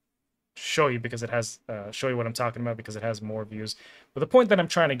show you because it has show you what I'm talking about because it has more views. But the point that I'm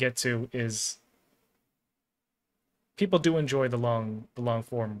trying to get to is people do enjoy the long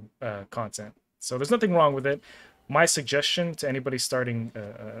form content. So there's nothing wrong with it. My suggestion to anybody starting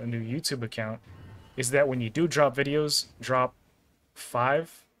a new YouTube account is that when you do drop videos, drop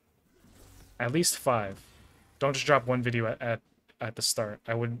 5, at least 5. Don't just drop 1 video at the start.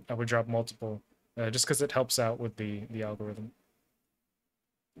 I would drop multiple, just because it helps out with the algorithm.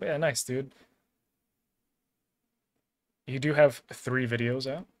 But yeah, nice, dude. You do have 3 videos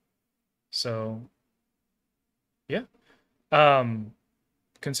out, so yeah.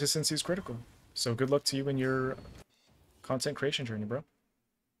 Consistency is critical. So good luck to you in your content creation journey, bro.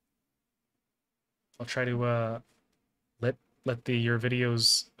 I'll try to let your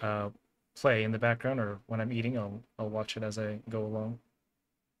videos play in the background, or when I'm eating, I'll watch it as I go along.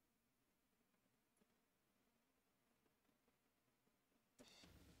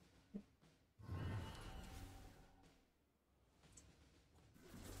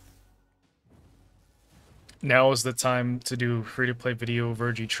 Now is the time to do free-to-play video,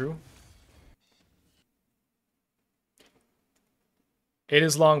 Virgie True. It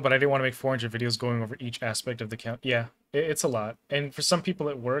is long, but I didn't want to make 400 videos going over each aspect of the count. Yeah, it's a lot. And for some people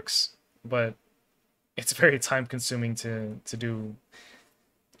it works, but it's very time consuming to do.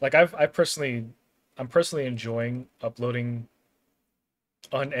 Like I'm personally enjoying uploading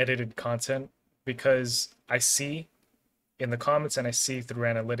unedited content because I see in the comments and I see through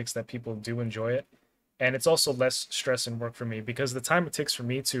analytics that people do enjoy it. And it's also less stress and work for me because the time it takes for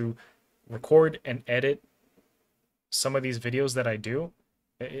me to record and edit some of these videos that I do,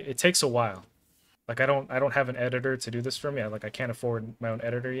 it takes a while. Like I don't have an editor to do this for me. I can't afford my own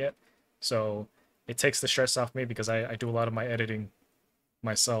editor yet. So it takes the stress off me because I do a lot of my editing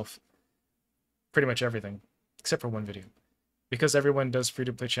myself. Pretty much everything. Except for one video. Because everyone does free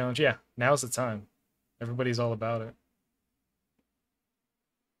to play challenge, yeah, now's the time. Everybody's all about it.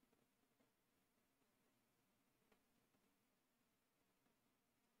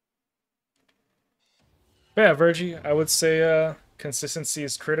 But yeah, Virgie, I would say consistency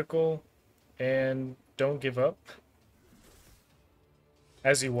is critical and don't give up.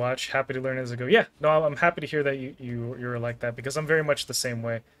 As you watch, happy to learn as I go. Yeah, no, I'm happy to hear that you're like that because I'm very much the same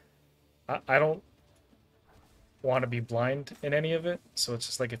way. I don't want to be blind in any of it, so it's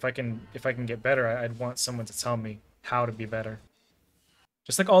just like if I can get better, I'd want someone to tell me how to be better.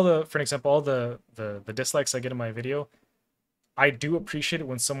 Just like all the, for an example, all the dislikes I get in my video, I do appreciate it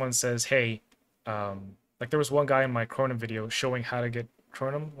when someone says, "Hey," like there was one guy in my Chronom video showing how to get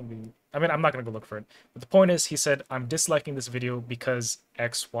Chronom. I mean, I'm not gonna go look for it, but the point is, he said, "I'm disliking this video because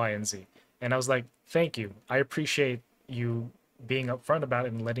X, Y, and Z," and I was like, "Thank you. I appreciate you being upfront about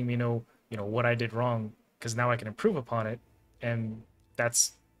it and letting me know, what I did wrong, because now I can improve upon it, and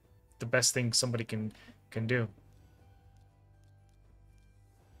that's the best thing somebody can do."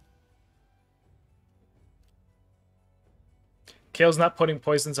 Kale's not putting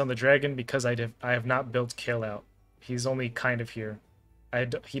poisons on the dragon because I have not built Kale out. He's only kind of here.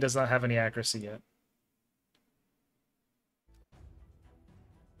 He does not have any accuracy yet.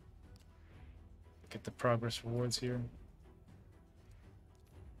 Get the progress rewards here.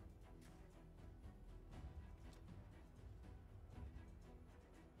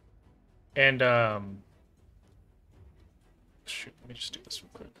 And shoot, let me just do this real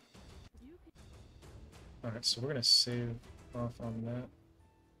quick. All right, so we're gonna save off on that.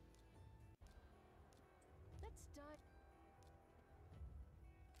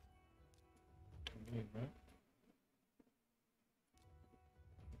 Don't need that.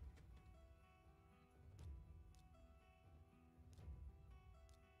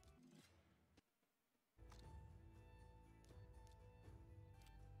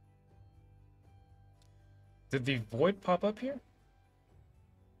 Did the void pop up here?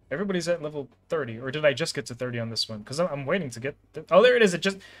 Everybody's at level 30, or did I just get to 30 on this one? Because I'm waiting to get... Oh, there it is. It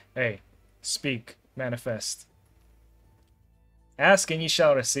just... Hey, speak, manifest. Ask and ye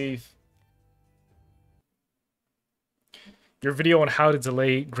shall receive. Your video on how to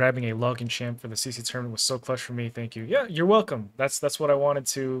delay grabbing a login champ for the CC tournament was so clutch for me. Thank you. Yeah, you're welcome. That's what I wanted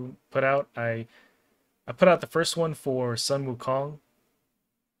to put out. I put out the first one for Sun Wukong,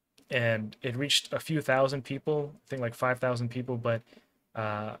 and it reached a few thousand people. I think like 5,000 people, but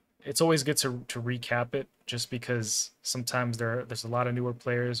it's always good to recap it just because sometimes there's a lot of newer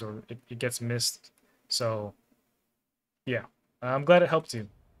players or it gets missed. So yeah, I'm glad it helped you.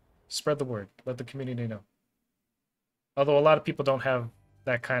 Spread the word. Let the community know. Although a lot of people don't have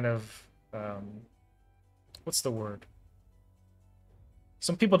that kind of what's the word?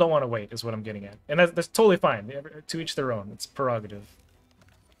 Some people don't want to wait, is what I'm getting at, and that's totally fine. To each their own. It's prerogative.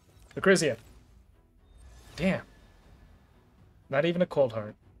 Lucrezia. Damn. Not even a cold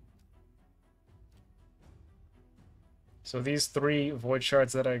heart. So these 3 void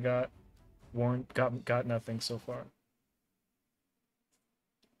shards that I got got nothing so far.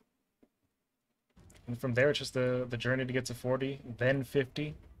 And from there, it's just the journey to get to 40, then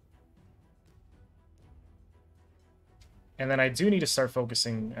 50. And then I do need to start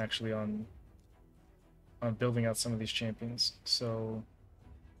focusing, actually, on building out some of these champions. So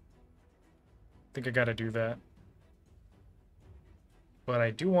I think I gotta do that. But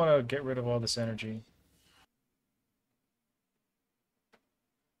I do want to get rid of all this energy.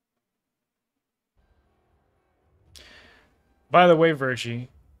 By the way, Virgie,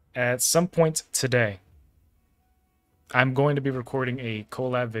 at some point today, I'm going to be recording a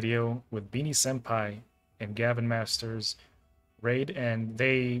collab video with Beanie Senpai and Gavin Masters Raid, and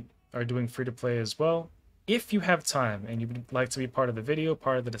they are doing free-to-play as well. If you have time and you'd like to be part of the video,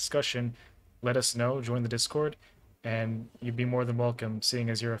 part of the discussion, let us know, join the Discord, and you'd be more than welcome, seeing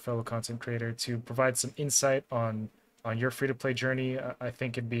as you're a fellow content creator, to provide some insight on your free-to-play journey. I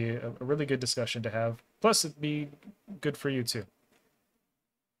think it'd be a really good discussion to have. Plus, it'd be good for you too.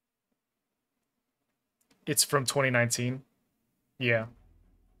 It's from 2019. Yeah.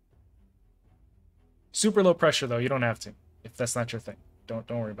 Super low pressure though. You don't have to. If that's not your thing. Don't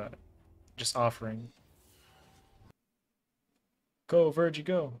worry about it. Just offering. Go, Virgie,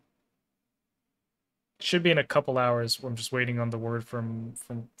 go. Should be in a couple hours. I'm just waiting on the word from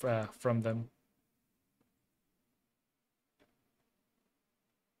them.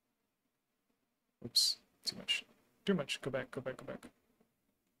 Oops, too much. Too much. Go back, go back, go back.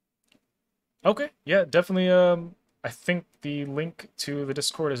 Okay, yeah, definitely. I think the link to the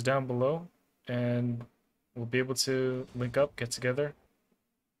Discord is down below, and we'll be able to link up, get together.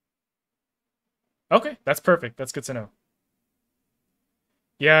 Okay, that's perfect. That's good to know.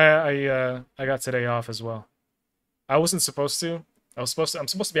 Yeah, I got today off as well. I wasn't supposed to. I'm supposed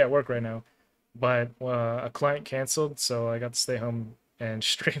to be at work right now, but a client canceled, so I got to stay home and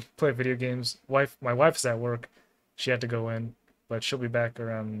stream, play video games. My wife's at work. She had to go in, but she'll be back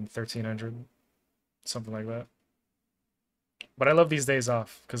around 1300, something like that. But I love these days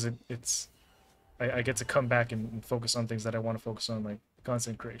off because I get to come back and focus on things that I want to focus on, like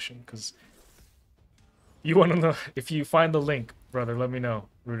content creation. Because you want to know, if you find the link, brother, let me know.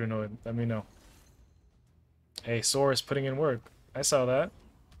 Rudinoid, let me know. Hey, Sora is putting in work. I saw that.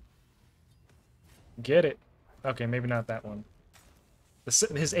 Get it. Okay, maybe not that one.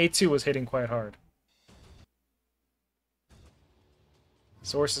 His A2 was hitting quite hard.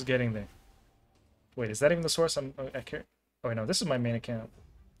 Source is getting there. Wait, is that even the source? I care. Oh, wait, no, this is my main account.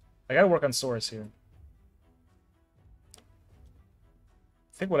 I gotta work on source here. I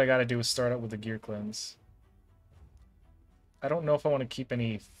think what I gotta do is start out with the gear cleanse. I don't know if I want to keep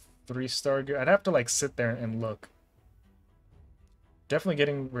any 3-star gear. I'd have to like sit there and look. Definitely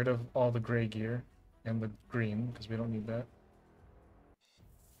getting rid of all the gray gear and the green because we don't need that.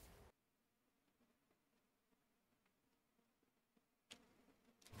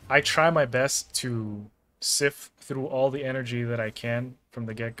 I try my best to sift through all the energy that I can from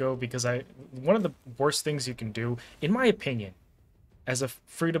the get-go because one of the worst things you can do, in my opinion, as a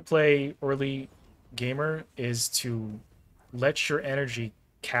free-to-play early gamer is to let your energy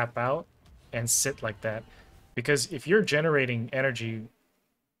cap out and sit like that. Because if you're generating energy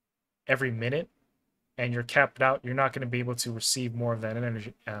every minute and you're capped out, you're not going to be able to receive more of that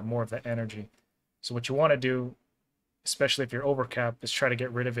energy. So what you want to do, especially if you're overcapped, is try to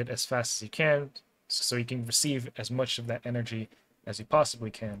get rid of it as fast as you can so you can receive as much of that energy as you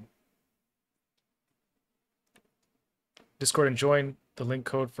possibly can. Discord and join. The link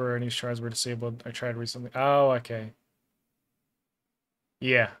code for any shards were disabled. I tried recently. Oh, okay.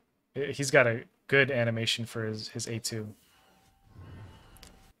 Yeah. He's got a good animation for his A2.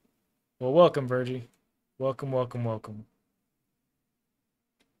 Well, welcome, Virgie. Welcome, welcome, welcome.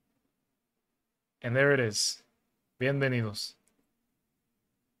 And there it is. Bienvenidos.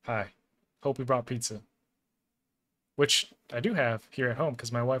 Hi. Hope we brought pizza. Which I do have here at home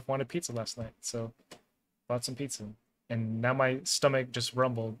because my wife wanted pizza last night. So, bought some pizza. And now my stomach just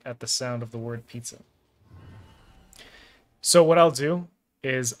rumbled at the sound of the word pizza. So what I'll do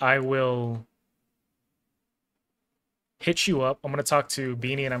is I will hit you up. I'm going to talk to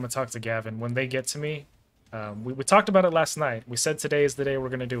Beanie and I'm going to talk to Gavin. When they get to me, we talked about it last night. We said today is the day we're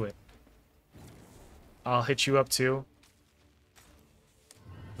going to do it. I'll hit you up too.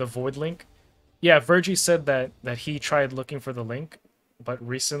 The void link. Yeah, Virgie said that he tried looking for the link, but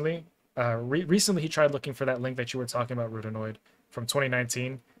recently he tried looking for that link that you were talking about, Rudinoid, from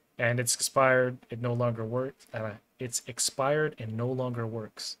 2019, and it's expired. It no longer works. It's expired and no longer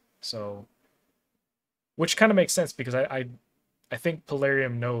works. So, which kind of makes sense because I think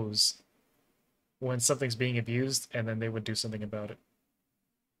Polarium knows when something's being abused, and then they would do something about it.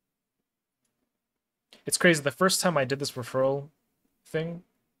 It's crazy. The first time I did this referral thing,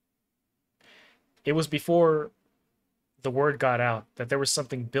 it was before the word got out that there was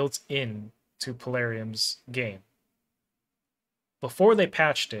something built in to Polarium's game. Before they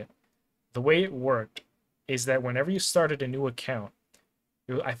patched it, the way it worked is that whenever you started a new account,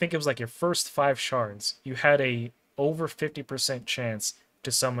 I think it was like your first 5 shards, you had a over 50% chance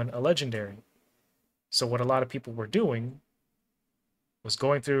to summon a legendary. So what a lot of people were doing was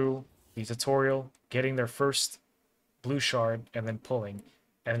going through the tutorial, getting their first blue shard, and then pulling.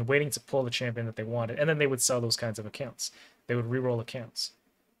 And then waiting to pull the champion that they wanted. And then they would sell those kinds of accounts. They would reroll accounts.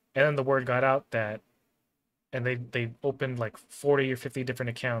 And then the word got out that, and they opened like 40 or 50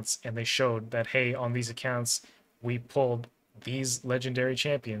 different accounts, and they showed that, hey, on these accounts, we pulled these legendary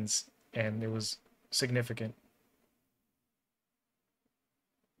champions, and it was significant.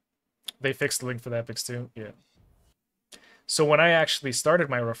 They fixed the link for the epics too? Yeah. So when I actually started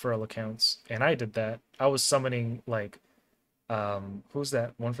my referral accounts, and I did that, I was summoning like Who's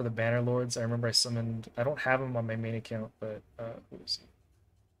that one for the Banner Lords? I remember I summoned. I don't have him on my main account, but who is he?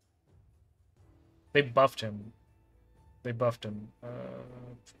 They buffed him. They buffed him.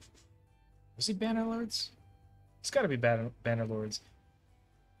 Was he Banner Lords? It's got to be Banner Lords.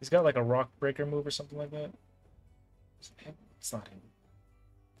 He's got like a Rock Breaker move or something like that. It's not him.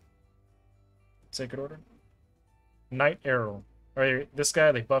 Sacred Order. Night Arrow. Alright, this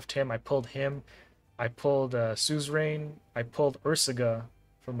guy, they buffed him. I pulled him. I pulled Suzerain. I pulled Ursaga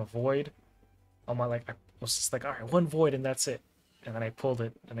from a Void. On my, like, I was just like, alright, one Void and that's it. And then I pulled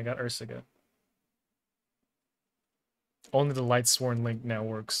it, and I got Ursaga. Only the Lightsworn link now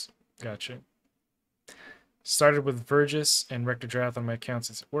works. Gotcha. Started with Vergis and Rector Drath on my account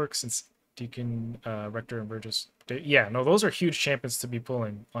since it works, since Deacon, Rector, and Vergis. Yeah, no, those are huge champions to be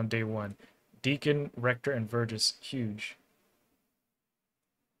pulling on day one. Deacon, Rector, and Vergis, huge.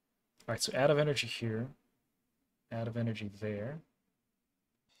 Alright, so out of energy here. Out of energy there.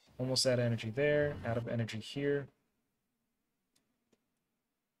 Almost out of energy there. Out of energy here.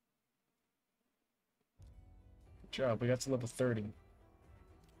 Good job, we got to level 30.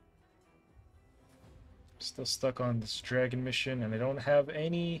 Still stuck on this dragon mission, and I don't have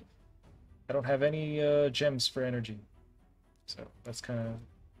any gems for energy. So that's kind of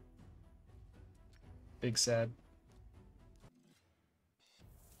big sad.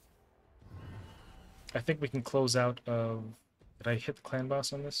 I think we can close out of... Did I hit the clan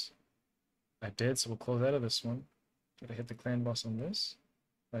boss on this? I did, so we'll close out of this one. Did I hit the clan boss on this?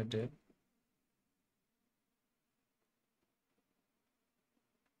 I did.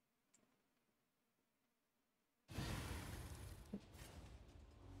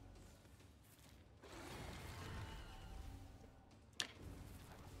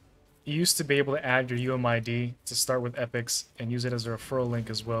 You used to be able to add your UMID to start with epics and use it as a referral link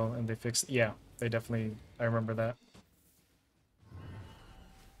as well, and they fixed... Yeah, they definitely... I remember that.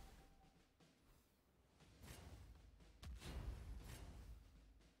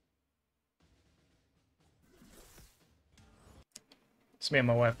 It's me and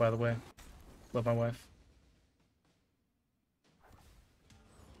my wife, by the way. Love my wife.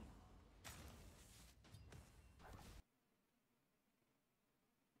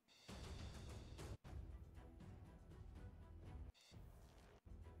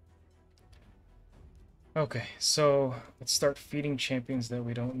 Okay, so let's start feeding champions that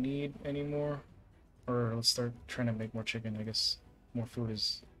we don't need anymore. Or let's start trying to make more chicken, I guess. More food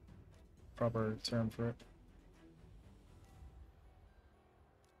is proper term for it.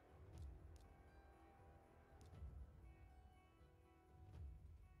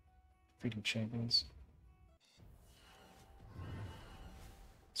 Feeding champions.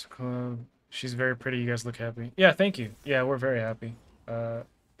 So, she's very pretty, you guys look happy. Yeah, thank you. Yeah, we're very happy.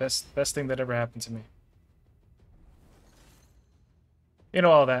 Best thing that ever happened to me. You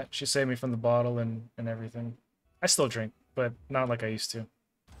know all that. She saved me from the bottle and everything. I still drink, but not like I used to.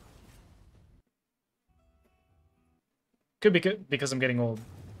 Could be good because I'm getting old.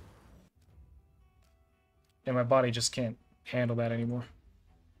 And my body just can't handle that anymore.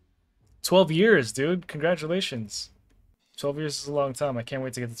 12 years, dude. Congratulations. 12 years is a long time. I can't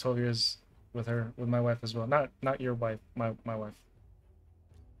wait to get to 12 years with her, with my wife as well. Not your wife, my wife.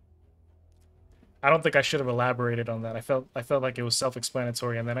 I don't think I should have elaborated on that. I felt like it was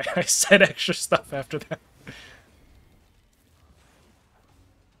self-explanatory, and then I said extra stuff after that.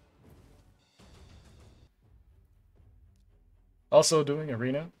 Also doing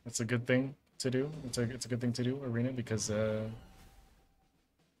arena. That's a good thing to do. It's a good thing to do, arena, because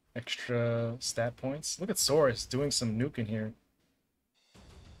extra stat points. Look at Saurus doing some nuking here.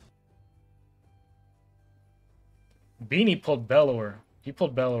 Beanie pulled Bellower. He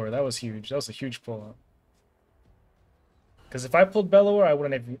pulled Bellower. That was huge. That was a huge pull-up. Because if I pulled Bellower, I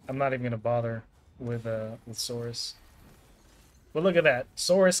wouldn't have, I'm not even gonna bother with Saurus. But look at that.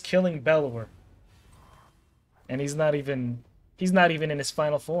 Saurus killing Bellower. And he's not even in his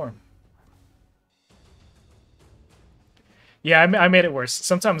final form. Yeah, I made it worse.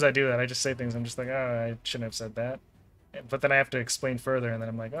 Sometimes I do that. I just say things. I'm just like, oh, I shouldn't have said that. But then I have to explain further, and then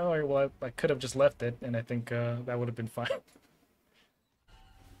I'm like, oh, well, I could have just left it, and I think that would have been fine.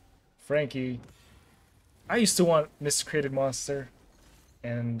 Frankie. I used to want Miscreated Monster,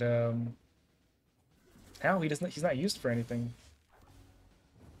 and now he's not used for anything.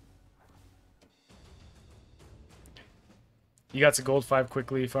 You got to gold 5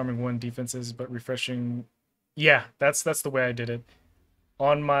 quickly, farming 1 defenses, but refreshing. Yeah, that's the way I did it.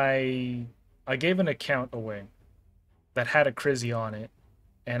 On my... I gave an account away that had a Crizzy on it,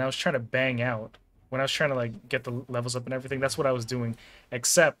 and I was trying to bang out. When I was trying to like get the levels up and everything, that's what I was doing.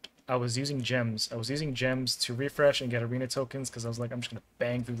 Except I was using gems. I was using gems to refresh and get arena tokens because I was like, I'm just gonna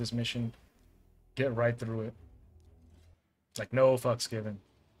bang through this mission, get right through it. Like, no fucks given.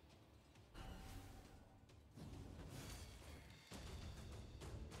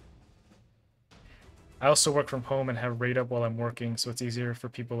 I also work from home and have raid up while I'm working, so it's easier for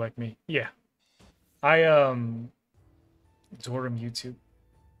people like me. Yeah. I Zorum YouTube.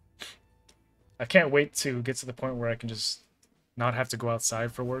 I can't wait to get to the point where I can just not have to go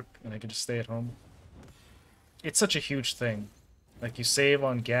outside for work and I can just stay at home. It's such a huge thing. Like, you save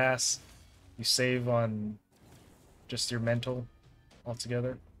on gas, you save on just your mental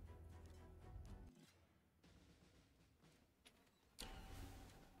altogether.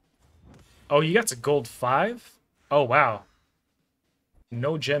 Oh, you got to gold 5? Oh, wow.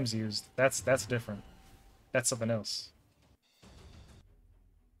 No gems used. That's different. That's something else.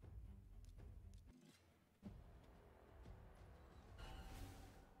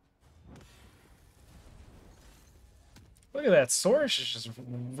 Look at that. Soros is just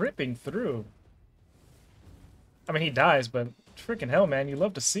ripping through. I mean, he dies, but freaking hell, man, you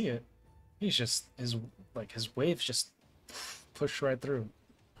love to see it. He's just, his waves just push right through.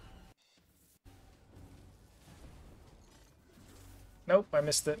 Nope, I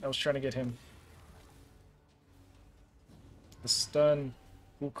missed it. I was trying to get him. The stun.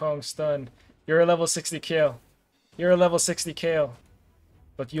 Wukong stun. You're a level 60 KO. You're a level 60 KO.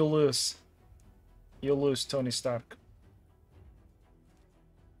 But you'll lose. You'll lose, Tony Stark.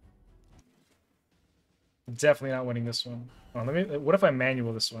 Definitely not winning this one. Oh, what if I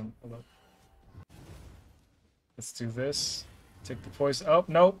manual this one? Hold up. Let's do this. Take the poison. Oh,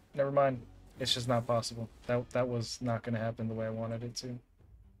 nope. Never mind. It's just not possible. That was not going to happen the way I wanted it to.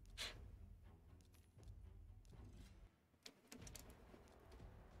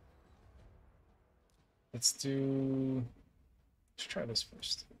 Let's try this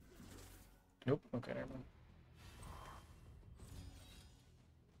first. Nope. Okay, never mind.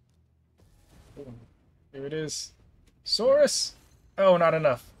 Boom. Here it is. Soros! Oh, not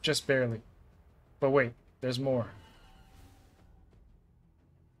enough. Just barely. But wait, there's more.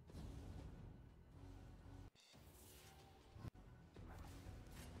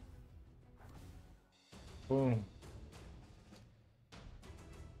 Boom.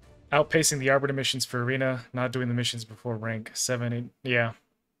 Outpacing the Arbiter missions for Arena, not doing the missions before rank 7, 8. Yeah.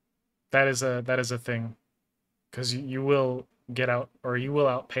 That is a thing. Because you will get out, or you will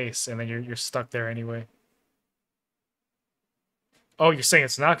outpace, and then you're stuck there anyway. Oh, you're saying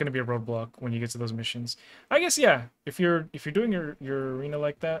it's not going to be a roadblock when you get to those missions. I guess, yeah. If you're doing your arena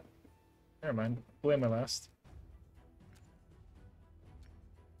like that, never mind. Blame my last.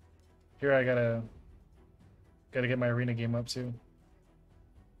 Here I gotta get my arena game up too.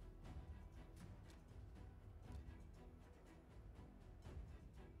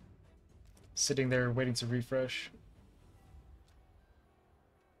 Sitting there waiting to refresh.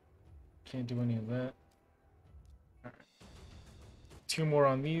 Can't do any of that. All right. 2 more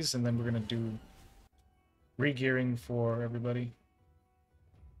on these, and then we're gonna do re-gearing for everybody.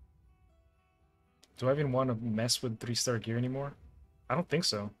 Do I even want to mess with 3-star gear anymore? I don't think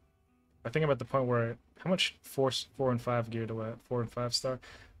so. I think I'm at the point where how much 4 and 5 gear do I have? 4 and 5 star.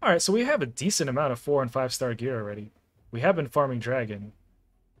 All right, so we have a decent amount of 4 and 5 star gear already. We have been farming dragon.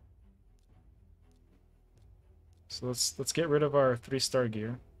 So let's get rid of our 3-star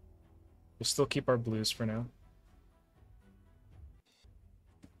gear. We'll still keep our blues for now.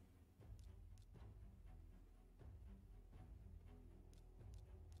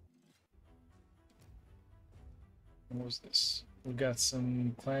 What was this? We got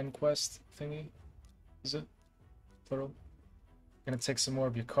some clan quest thingy. Is it? Plural. Gonna take some more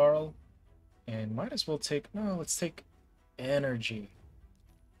of your Carl. And might as well take... No, let's take energy.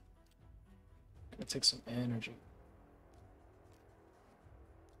 Gonna take some energy.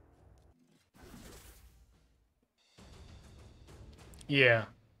 Yeah.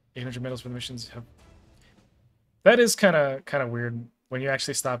 800 medals for the missions. That is kind of weird when you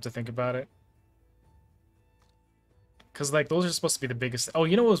actually stop to think about it. Because, like, those are supposed to be the biggest... Oh,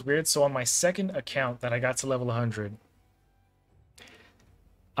 you know what was weird? So on my second account that I got to level 100,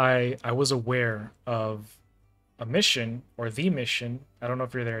 I was aware of a mission, or the mission. I don't know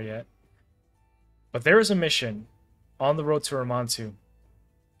if you're there yet. But there is a mission on the road to Ramontu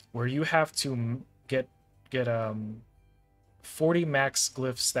where you have to get 40 max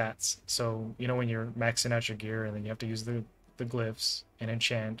glyph stats. So, you know, when you're maxing out your gear and then you have to use the glyphs and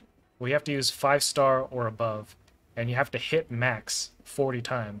enchant. Well, you have to use 5-star or above. And you have to hit max 40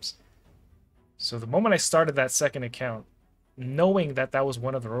 times. So the moment I started that second account, knowing that that was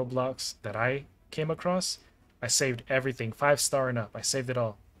one of the roadblocks that I came across, I saved everything, 5-star and up. I saved it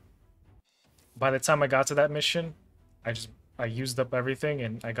all. by the time I got to that mission, I used up everything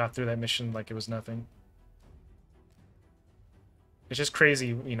and I got through that mission like it was nothing. It's just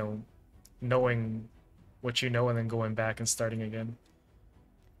crazy, you know, knowing what you know and then going back and starting again.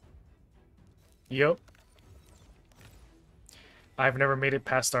 Yep. I've never made it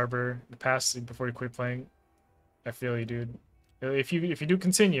past Arbor, past before you quit playing. I feel you, dude. If you do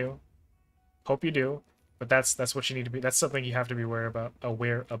continue, hope you do, but that's what you need to be. That's something you have to be aware about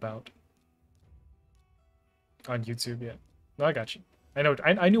on YouTube. Yeah. No, I got you. I know.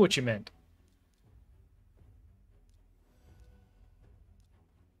 I knew what you meant.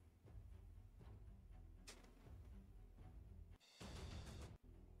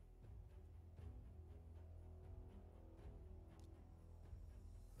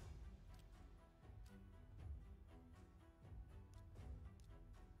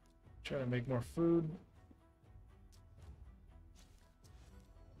 Try to make more food.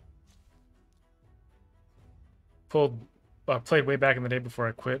 Played way back in the day before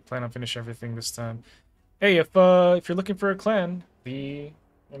I quit. Plan on finish everything this time. Hey, if you're looking for a clan, we're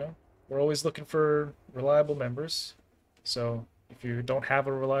always looking for reliable members. So if you don't have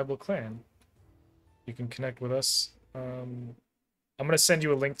a reliable clan, you can connect with us. I'm gonna send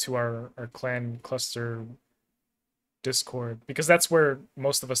you a link to our clan cluster Discord because that's where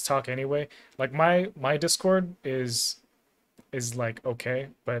most of us talk anyway. Like my Discord is like okay,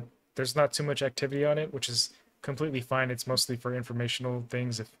 but there's not too much activity on it, which is completely fine. It's mostly for informational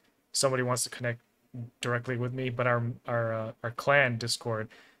things if somebody wants to connect directly with me. But our clan Discord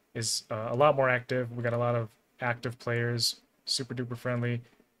is a lot more active. We got a lot of active players, super duper friendly,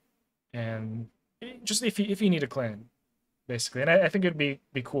 and just if you need a clan, basically. And I think it'd be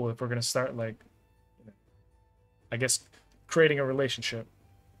cool if we're gonna start like, I guess, creating a relationship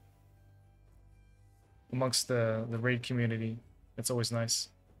amongst the raid community. It's always nice.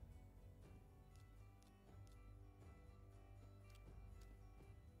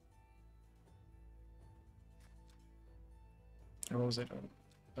 What was it?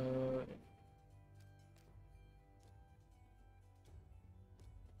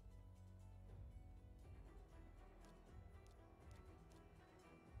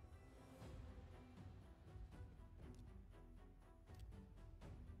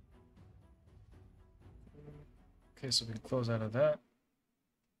 Okay, so we can close out of that.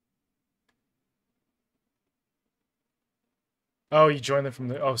 Oh, you joined them from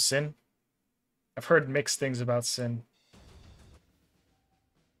the... Oh, Sin? I've heard mixed things about Sin.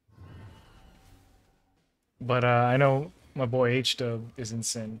 But I know my boy H-Dub is in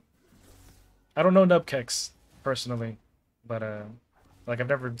Sin. I don't know Nubkex, personally. But, like, I've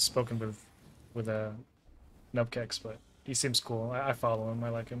never spoken with Nubkex, but he seems cool. I follow him. I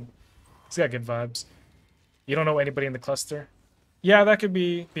like him. He's got good vibes. You don't know anybody in the cluster? Yeah, that could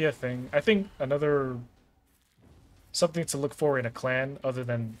be a thing. I think another something to look for in a clan, other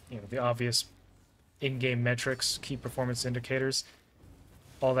than the obvious in-game metrics, key performance indicators,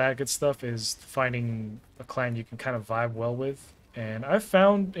 all that good stuff, is finding a clan you can kind of vibe well with. And I've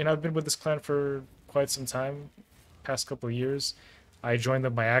found, and I've been with this clan for quite some time, past couple of years. I joined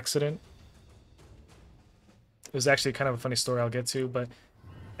them by accident. It was actually kind of a funny story I'll get to, but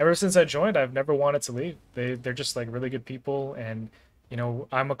ever since I joined, I've never wanted to leave. They're just like really good people, and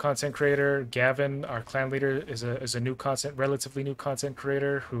I'm a content creator. Gavin, our clan leader, is a relatively new content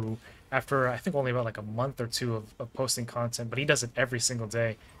creator who, after I think only about like a month or two of posting content, but he does it every single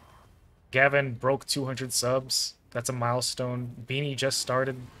day. Gavin broke 200 subs. That's a milestone. Beanie just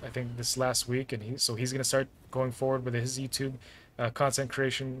started, I think, this last week, and he's gonna start going forward with his YouTube content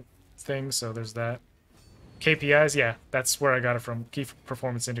creation thing. So there's that. KPIs, yeah, that's where I got it from, key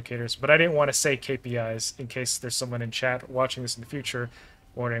performance indicators. But I didn't want to say KPIs in case there's someone in chat watching this in the future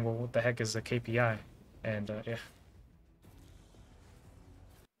wondering, well, what the heck is a KPI? And yeah.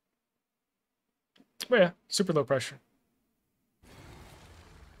 But yeah, super low pressure.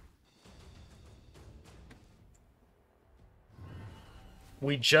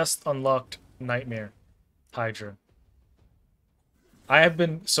 We just unlocked Nightmare Hydra.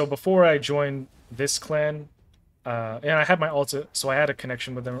 So before I joined this clan, and I had my alta, so I had a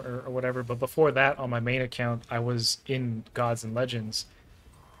connection with them or whatever, but before that, on my main account, I was in Gods and Legends,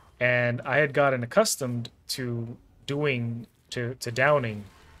 and I had gotten accustomed to downing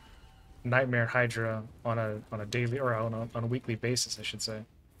Nightmare Hydra on a daily, or on a weekly basis, I should say.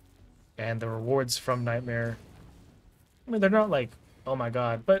 And the rewards from Nightmare, I mean, they're not like, oh my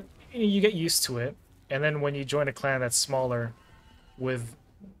god, but you get used to it. And then when you join a clan that's smaller with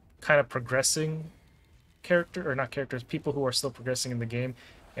kind of progressing people who are still progressing in the game,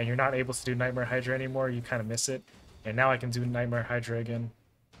 and you're not able to do Nightmare Hydra anymore, you kind of miss it. And now I can do Nightmare Hydra again,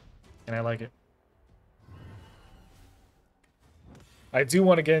 and I like it. I do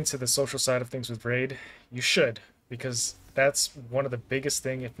want to get into the social side of things with Raid. You should, because that's one of the biggest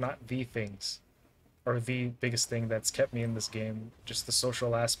thing, if not the things, or the biggest thing that's kept me in this game. Just the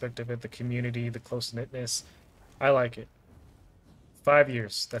social aspect of it, the community, the close knitness. I like it. 5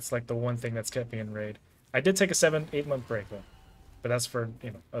 years. That's like the one thing that's kept me in Raid. I did take a 7-8 month break though, but that's for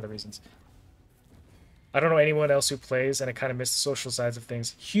other reasons. I don't know anyone else who plays, and I kind of miss the social sides of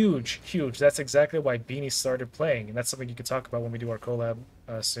things. Huge, huge. That's exactly why Beanie started playing, and that's something you can talk about when we do our collab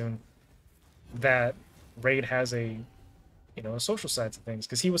soon. That Raid has a social side to things,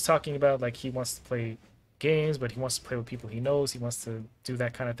 because he was talking about like he wants to play games, but he wants to play with people he knows. He wants to do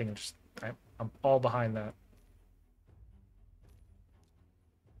that kind of thing. And just I'm all behind that.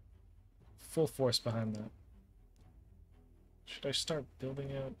 Full force behind that. Should I start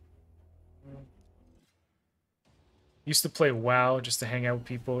building out? Used to play WoW just to hang out with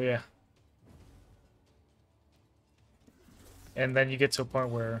people, yeah. And then you get to a point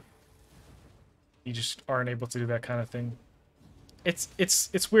where you just aren't able to do that kind of thing.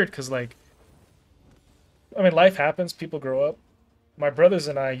 It's weird because like, I mean, life happens. People grow up. My brothers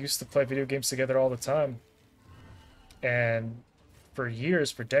and I used to play video games together all the time, and for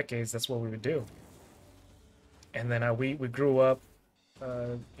years, for decades, that's what we would do. And then we grew up.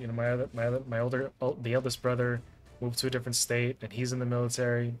 The eldest brother moved to a different state, and he's in the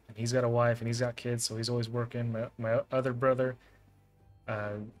military, and he's got a wife, and he's got kids, so he's always working. My other brother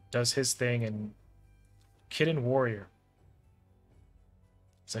does his thing, and kid and warrior.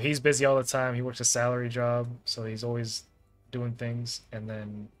 So he's busy all the time. He works a salary job, so he's always doing things. And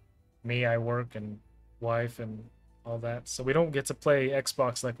then me, I work and wife and all that. So we don't get to play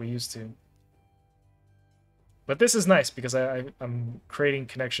Xbox like we used to. But this is nice because I'm creating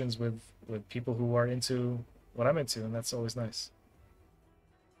connections with people who are into what I'm into, and that's always nice.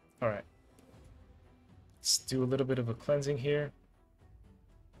 All right. Let's do a little bit of a cleansing here.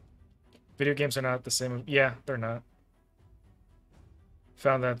 Video games are not the same. Yeah, they're not.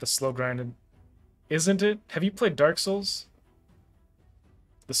 Found that the slow grinded, isn't it? Have you played Dark Souls?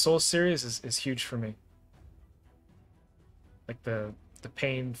 The Souls series is huge for me. Like the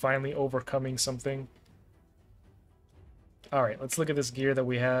pain finally overcoming something. All right, let's look at this gear that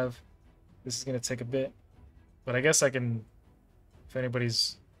we have. This is gonna take a bit, but I guess I can, if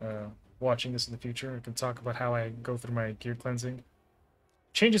anybody's watching this in the future, I can talk about how I go through my gear cleansing.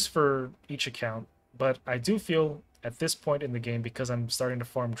 Changes for each account, but I do feel at this point in the game, because I'm starting to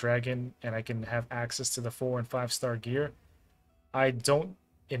farm Dragon and I can have access to the 4 and 5 star gear, I don't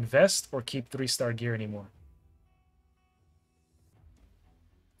invest or keep 3-star gear anymore.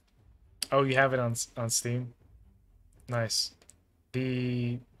 Oh, you have it on Steam? Nice.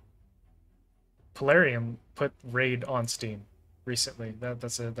 The Polarium put Raid on Steam recently.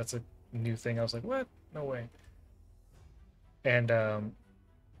 That's a new thing. I was like, what? No way. And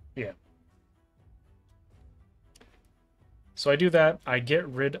yeah. So I do that. I get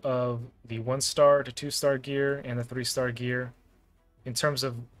rid of the 1-star to 2-star gear and the 3-star gear. In terms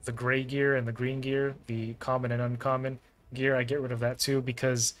of the gray gear and the green gear, the common and uncommon gear, I get rid of that too,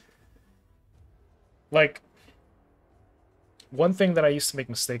 because like, one thing that I used to make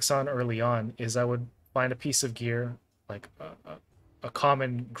mistakes on early on is I would find a piece of gear, like a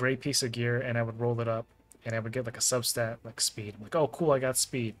common gray piece of gear, and I would roll it up, and I would get like a substat, like speed. I'm like, oh, cool, I got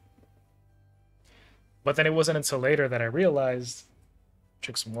speed. But then it wasn't until later that I realized,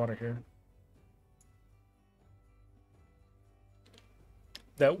 drink some water here,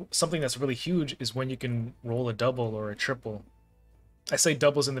 that something that's really huge is when you can roll a double or a triple. I say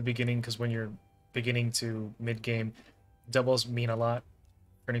doubles in the beginning because when you're beginning to mid-game, doubles mean a lot.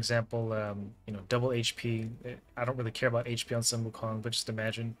 For an example, double HP. I don't really care about HP on Sun Wukong, but just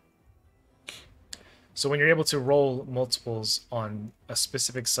imagine. So when you're able to roll multiples on a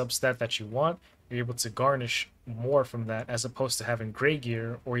specific substat that you want, you're able to garnish more from that, as opposed to having gray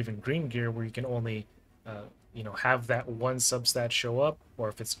gear or even green gear where you can only have that one substat show up, or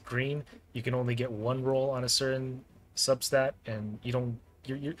if it's green, you can only get one roll on a certain substat, and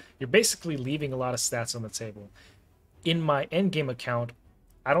you're basically leaving a lot of stats on the table. In my endgame account,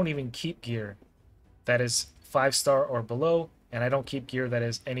 I don't even keep gear that is 5-star or below, and I don't keep gear that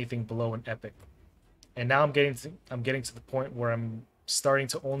is anything below an epic. And now I'm getting to the point where I'm starting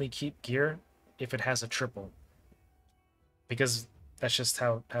to only keep gear if it has a triple, because that's just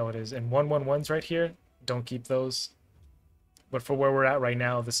how it is. And 111s right here, don't keep those. But for where we're at right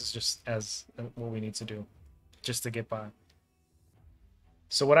now, this is just as what we need to do just to get by.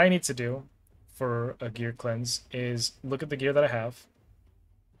 So what I need to do for a gear cleanse is look at the gear that I have,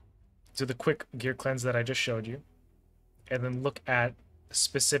 do the quick gear cleanse that I just showed you, and then look at the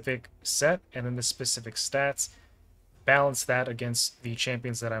specific set and then the specific stats, balance that against the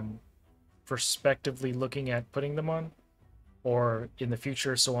champions that I'm prospectively looking at putting them on, or in the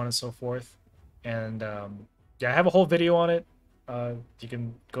future, so on and so forth. And yeah, I have a whole video on it. You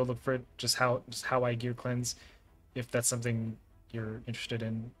can go look for it, just how I gear cleanse, if that's something you're interested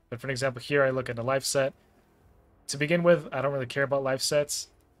in. But for an example, here I look at the life set. To begin with, I don't really care about life sets.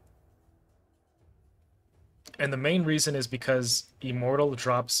 And the main reason is because Immortal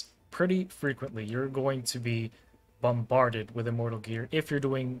drops pretty frequently. You're going to be bombarded with Immortal gear if you're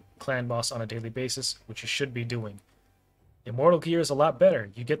doing Clan Boss on a daily basis, which you should be doing. Immortal gear is a lot better.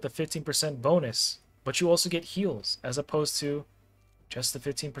 You get the 15% bonus, but you also get heals, as opposed to just the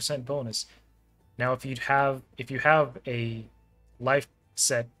 15% bonus. Now, if you have a life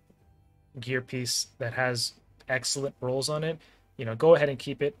set gear piece that has excellent rolls on it, you know, go ahead and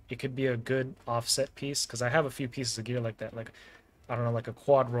keep it. It could be a good offset piece, because I have a few pieces of gear like that, like, I don't know, like a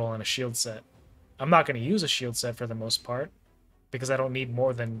quad roll and a shield set. I'm not going to use a shield set for the most part, because I don't need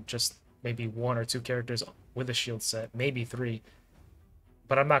more than just maybe one or two characters with a shield set, maybe three.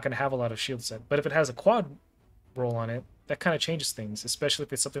 But I'm not going to have a lot of shield set. But if it has a quad roll on it, that kind of changes things, especially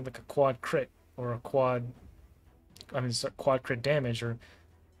if it's something like a quad crit or a quad crit damage, or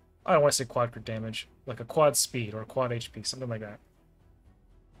I don't want to say quad crit damage, like a quad speed or a quad HP, something like that.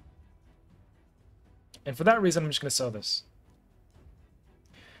 And for that reason, I'm just going to sell this.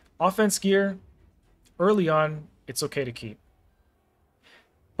 Offense gear, early on, it's okay to keep.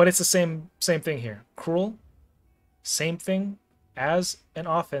 But it's the same thing here. Cruel, same thing as an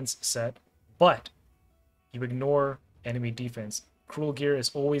offense set, but you ignore enemy defense. Cruel gear is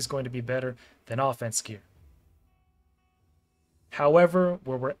always going to be better than offense gear. However,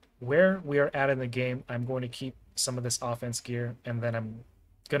 where we are at in the game, I'm going to keep some of this offense gear, and then I'm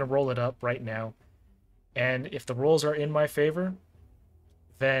going to roll it up right now. And if the rolls are in my favor,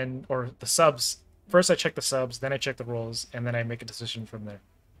 then, or the subs, first I check the subs, then I check the rolls, and then I make a decision from there.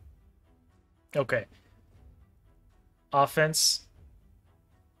 Okay. Offense.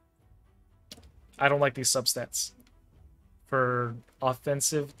 I don't like these substats. For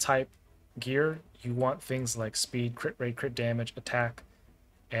offensive type gear, you want things like speed, crit rate, crit damage, attack,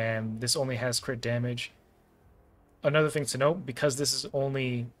 and this only has crit damage. Another thing to note, because this is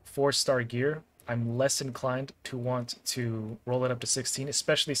only 4-star gear, I'm less inclined to want to roll it up to 16,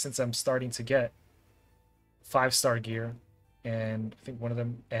 especially since I'm starting to get 5-star gear, and I think one of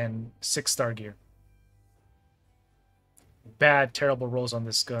them, and 6-star gear. Bad, terrible rolls on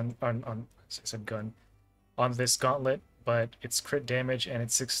this gun, I said gun, on this gauntlet, but it's crit damage and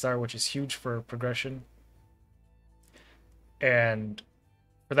it's 6-star, which is huge for progression. And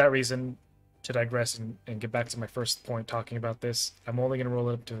for that reason, to digress and get back to my first point talking about this, I'm only going to roll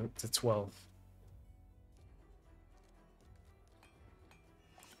it up to 12.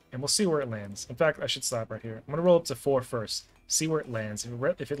 And we'll see where it lands. In fact, I should stop right here. I'm going to roll up to 4 first. See where it lands.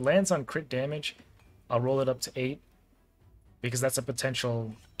 If it lands on crit damage, I'll roll it up to 8. Because that's a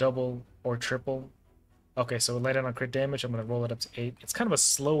potential double or triple. Okay, so it landed on crit damage. I'm going to roll it up to 8. It's kind of a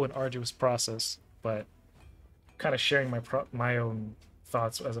slow and arduous process, but I'm kind of sharing my own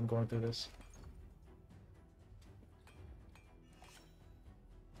thoughts as I'm going through this.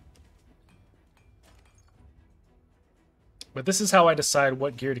 But this is how I decide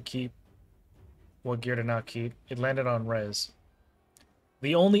what gear to keep, what gear to not keep. It landed on res.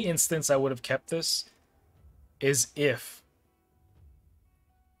 The only instance I would have kept this is if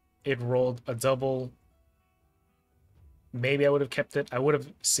it rolled a double. Maybe I would have kept it. I would have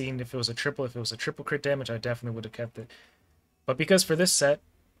seen if it was a triple. If it was a triple crit damage, I definitely would have kept it. But because for this set,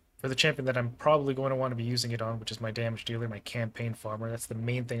 for the champion that I'm probably going to want to be using it on, which is my damage dealer, my campaign farmer, that's the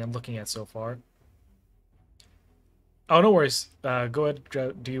main thing I'm looking at so far. Oh, no worries. Go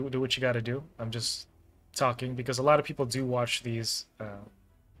ahead, do what you got to do. I'm just talking because a lot of people do watch these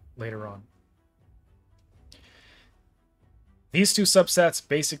later on. These two subsets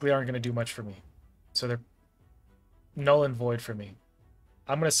basically aren't going to do much for me. So they're null and void for me.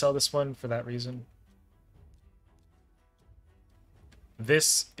 I'm going to sell this one for that reason.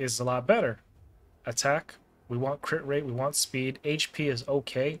 This is a lot better. Attack. We want crit rate. We want speed. HP is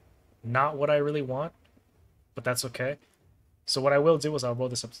okay. Not what I really want, but that's okay. So what I will do is I'll roll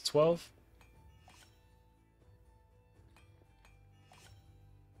this up to 12.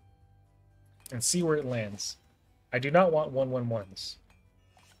 And see where it lands. I do not want 1/1/1s.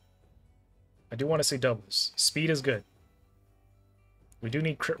 I do want to say doubles. Speed is good. We do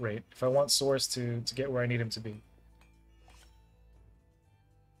need crit rate if I want Source to get where I need him to be.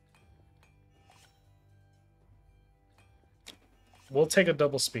 We'll take a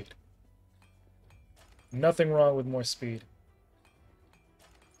double speed. Nothing wrong with more speed.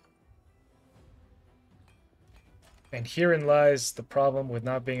 And herein lies the problem with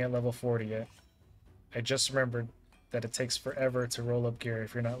not being at level 40 yet. I just remembered that it takes forever to roll up gear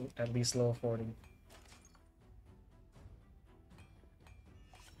if you're not at least level 40.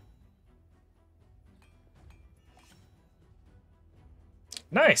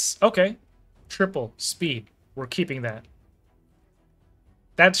 Nice. Okay. Triple speed. We're keeping that.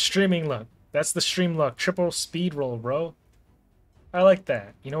 That's streaming luck. That's the stream luck. Triple speed roll, bro. I like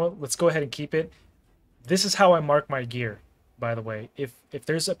that. You know what? Let's go ahead and keep it. This is how I mark my gear, by the way. If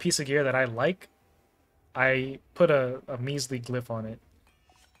there's a piece of gear that I like, I put a measly glyph on it.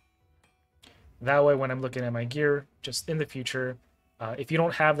 That way, when I'm looking at my gear, just in the future, if you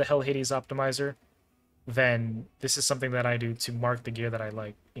don't have the Hell Hades optimizer, then this is something that I do to mark the gear that I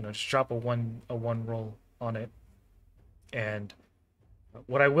like. You know, just drop a one roll on it. And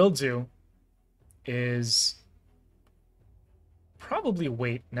what I will do is probably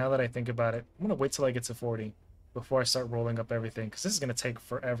wait, now that I think about it. I'm gonna wait till I get to 40 before I start rolling up everything, because this is gonna take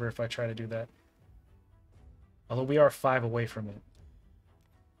forever if I try to do that. Although we are 5 away from it.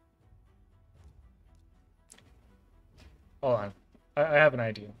 Hold on. I have an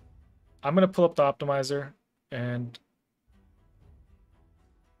idea. I'm gonna pull up the optimizer and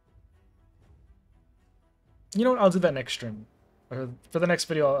you know what? I'll do that next stream. Or for the next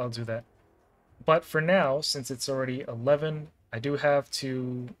video, I'll do that. But for now, since it's already 11, I do have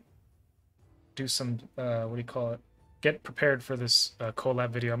to do some, what do you call it? Get prepared for this collab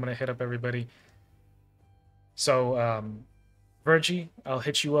video. I'm going to hit up everybody. So, Virgie, I'll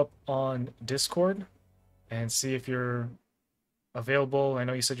hit you up on Discord and see if you're available. I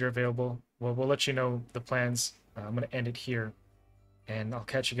know you said you're available. Well, we'll let you know the plans. I'm going to end it here, and I'll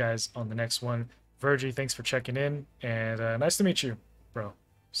catch you guys on the next one. Virgie, thanks for checking in, and nice to meet you, bro.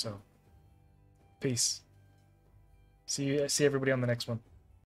 So, peace. See everybody on the next one.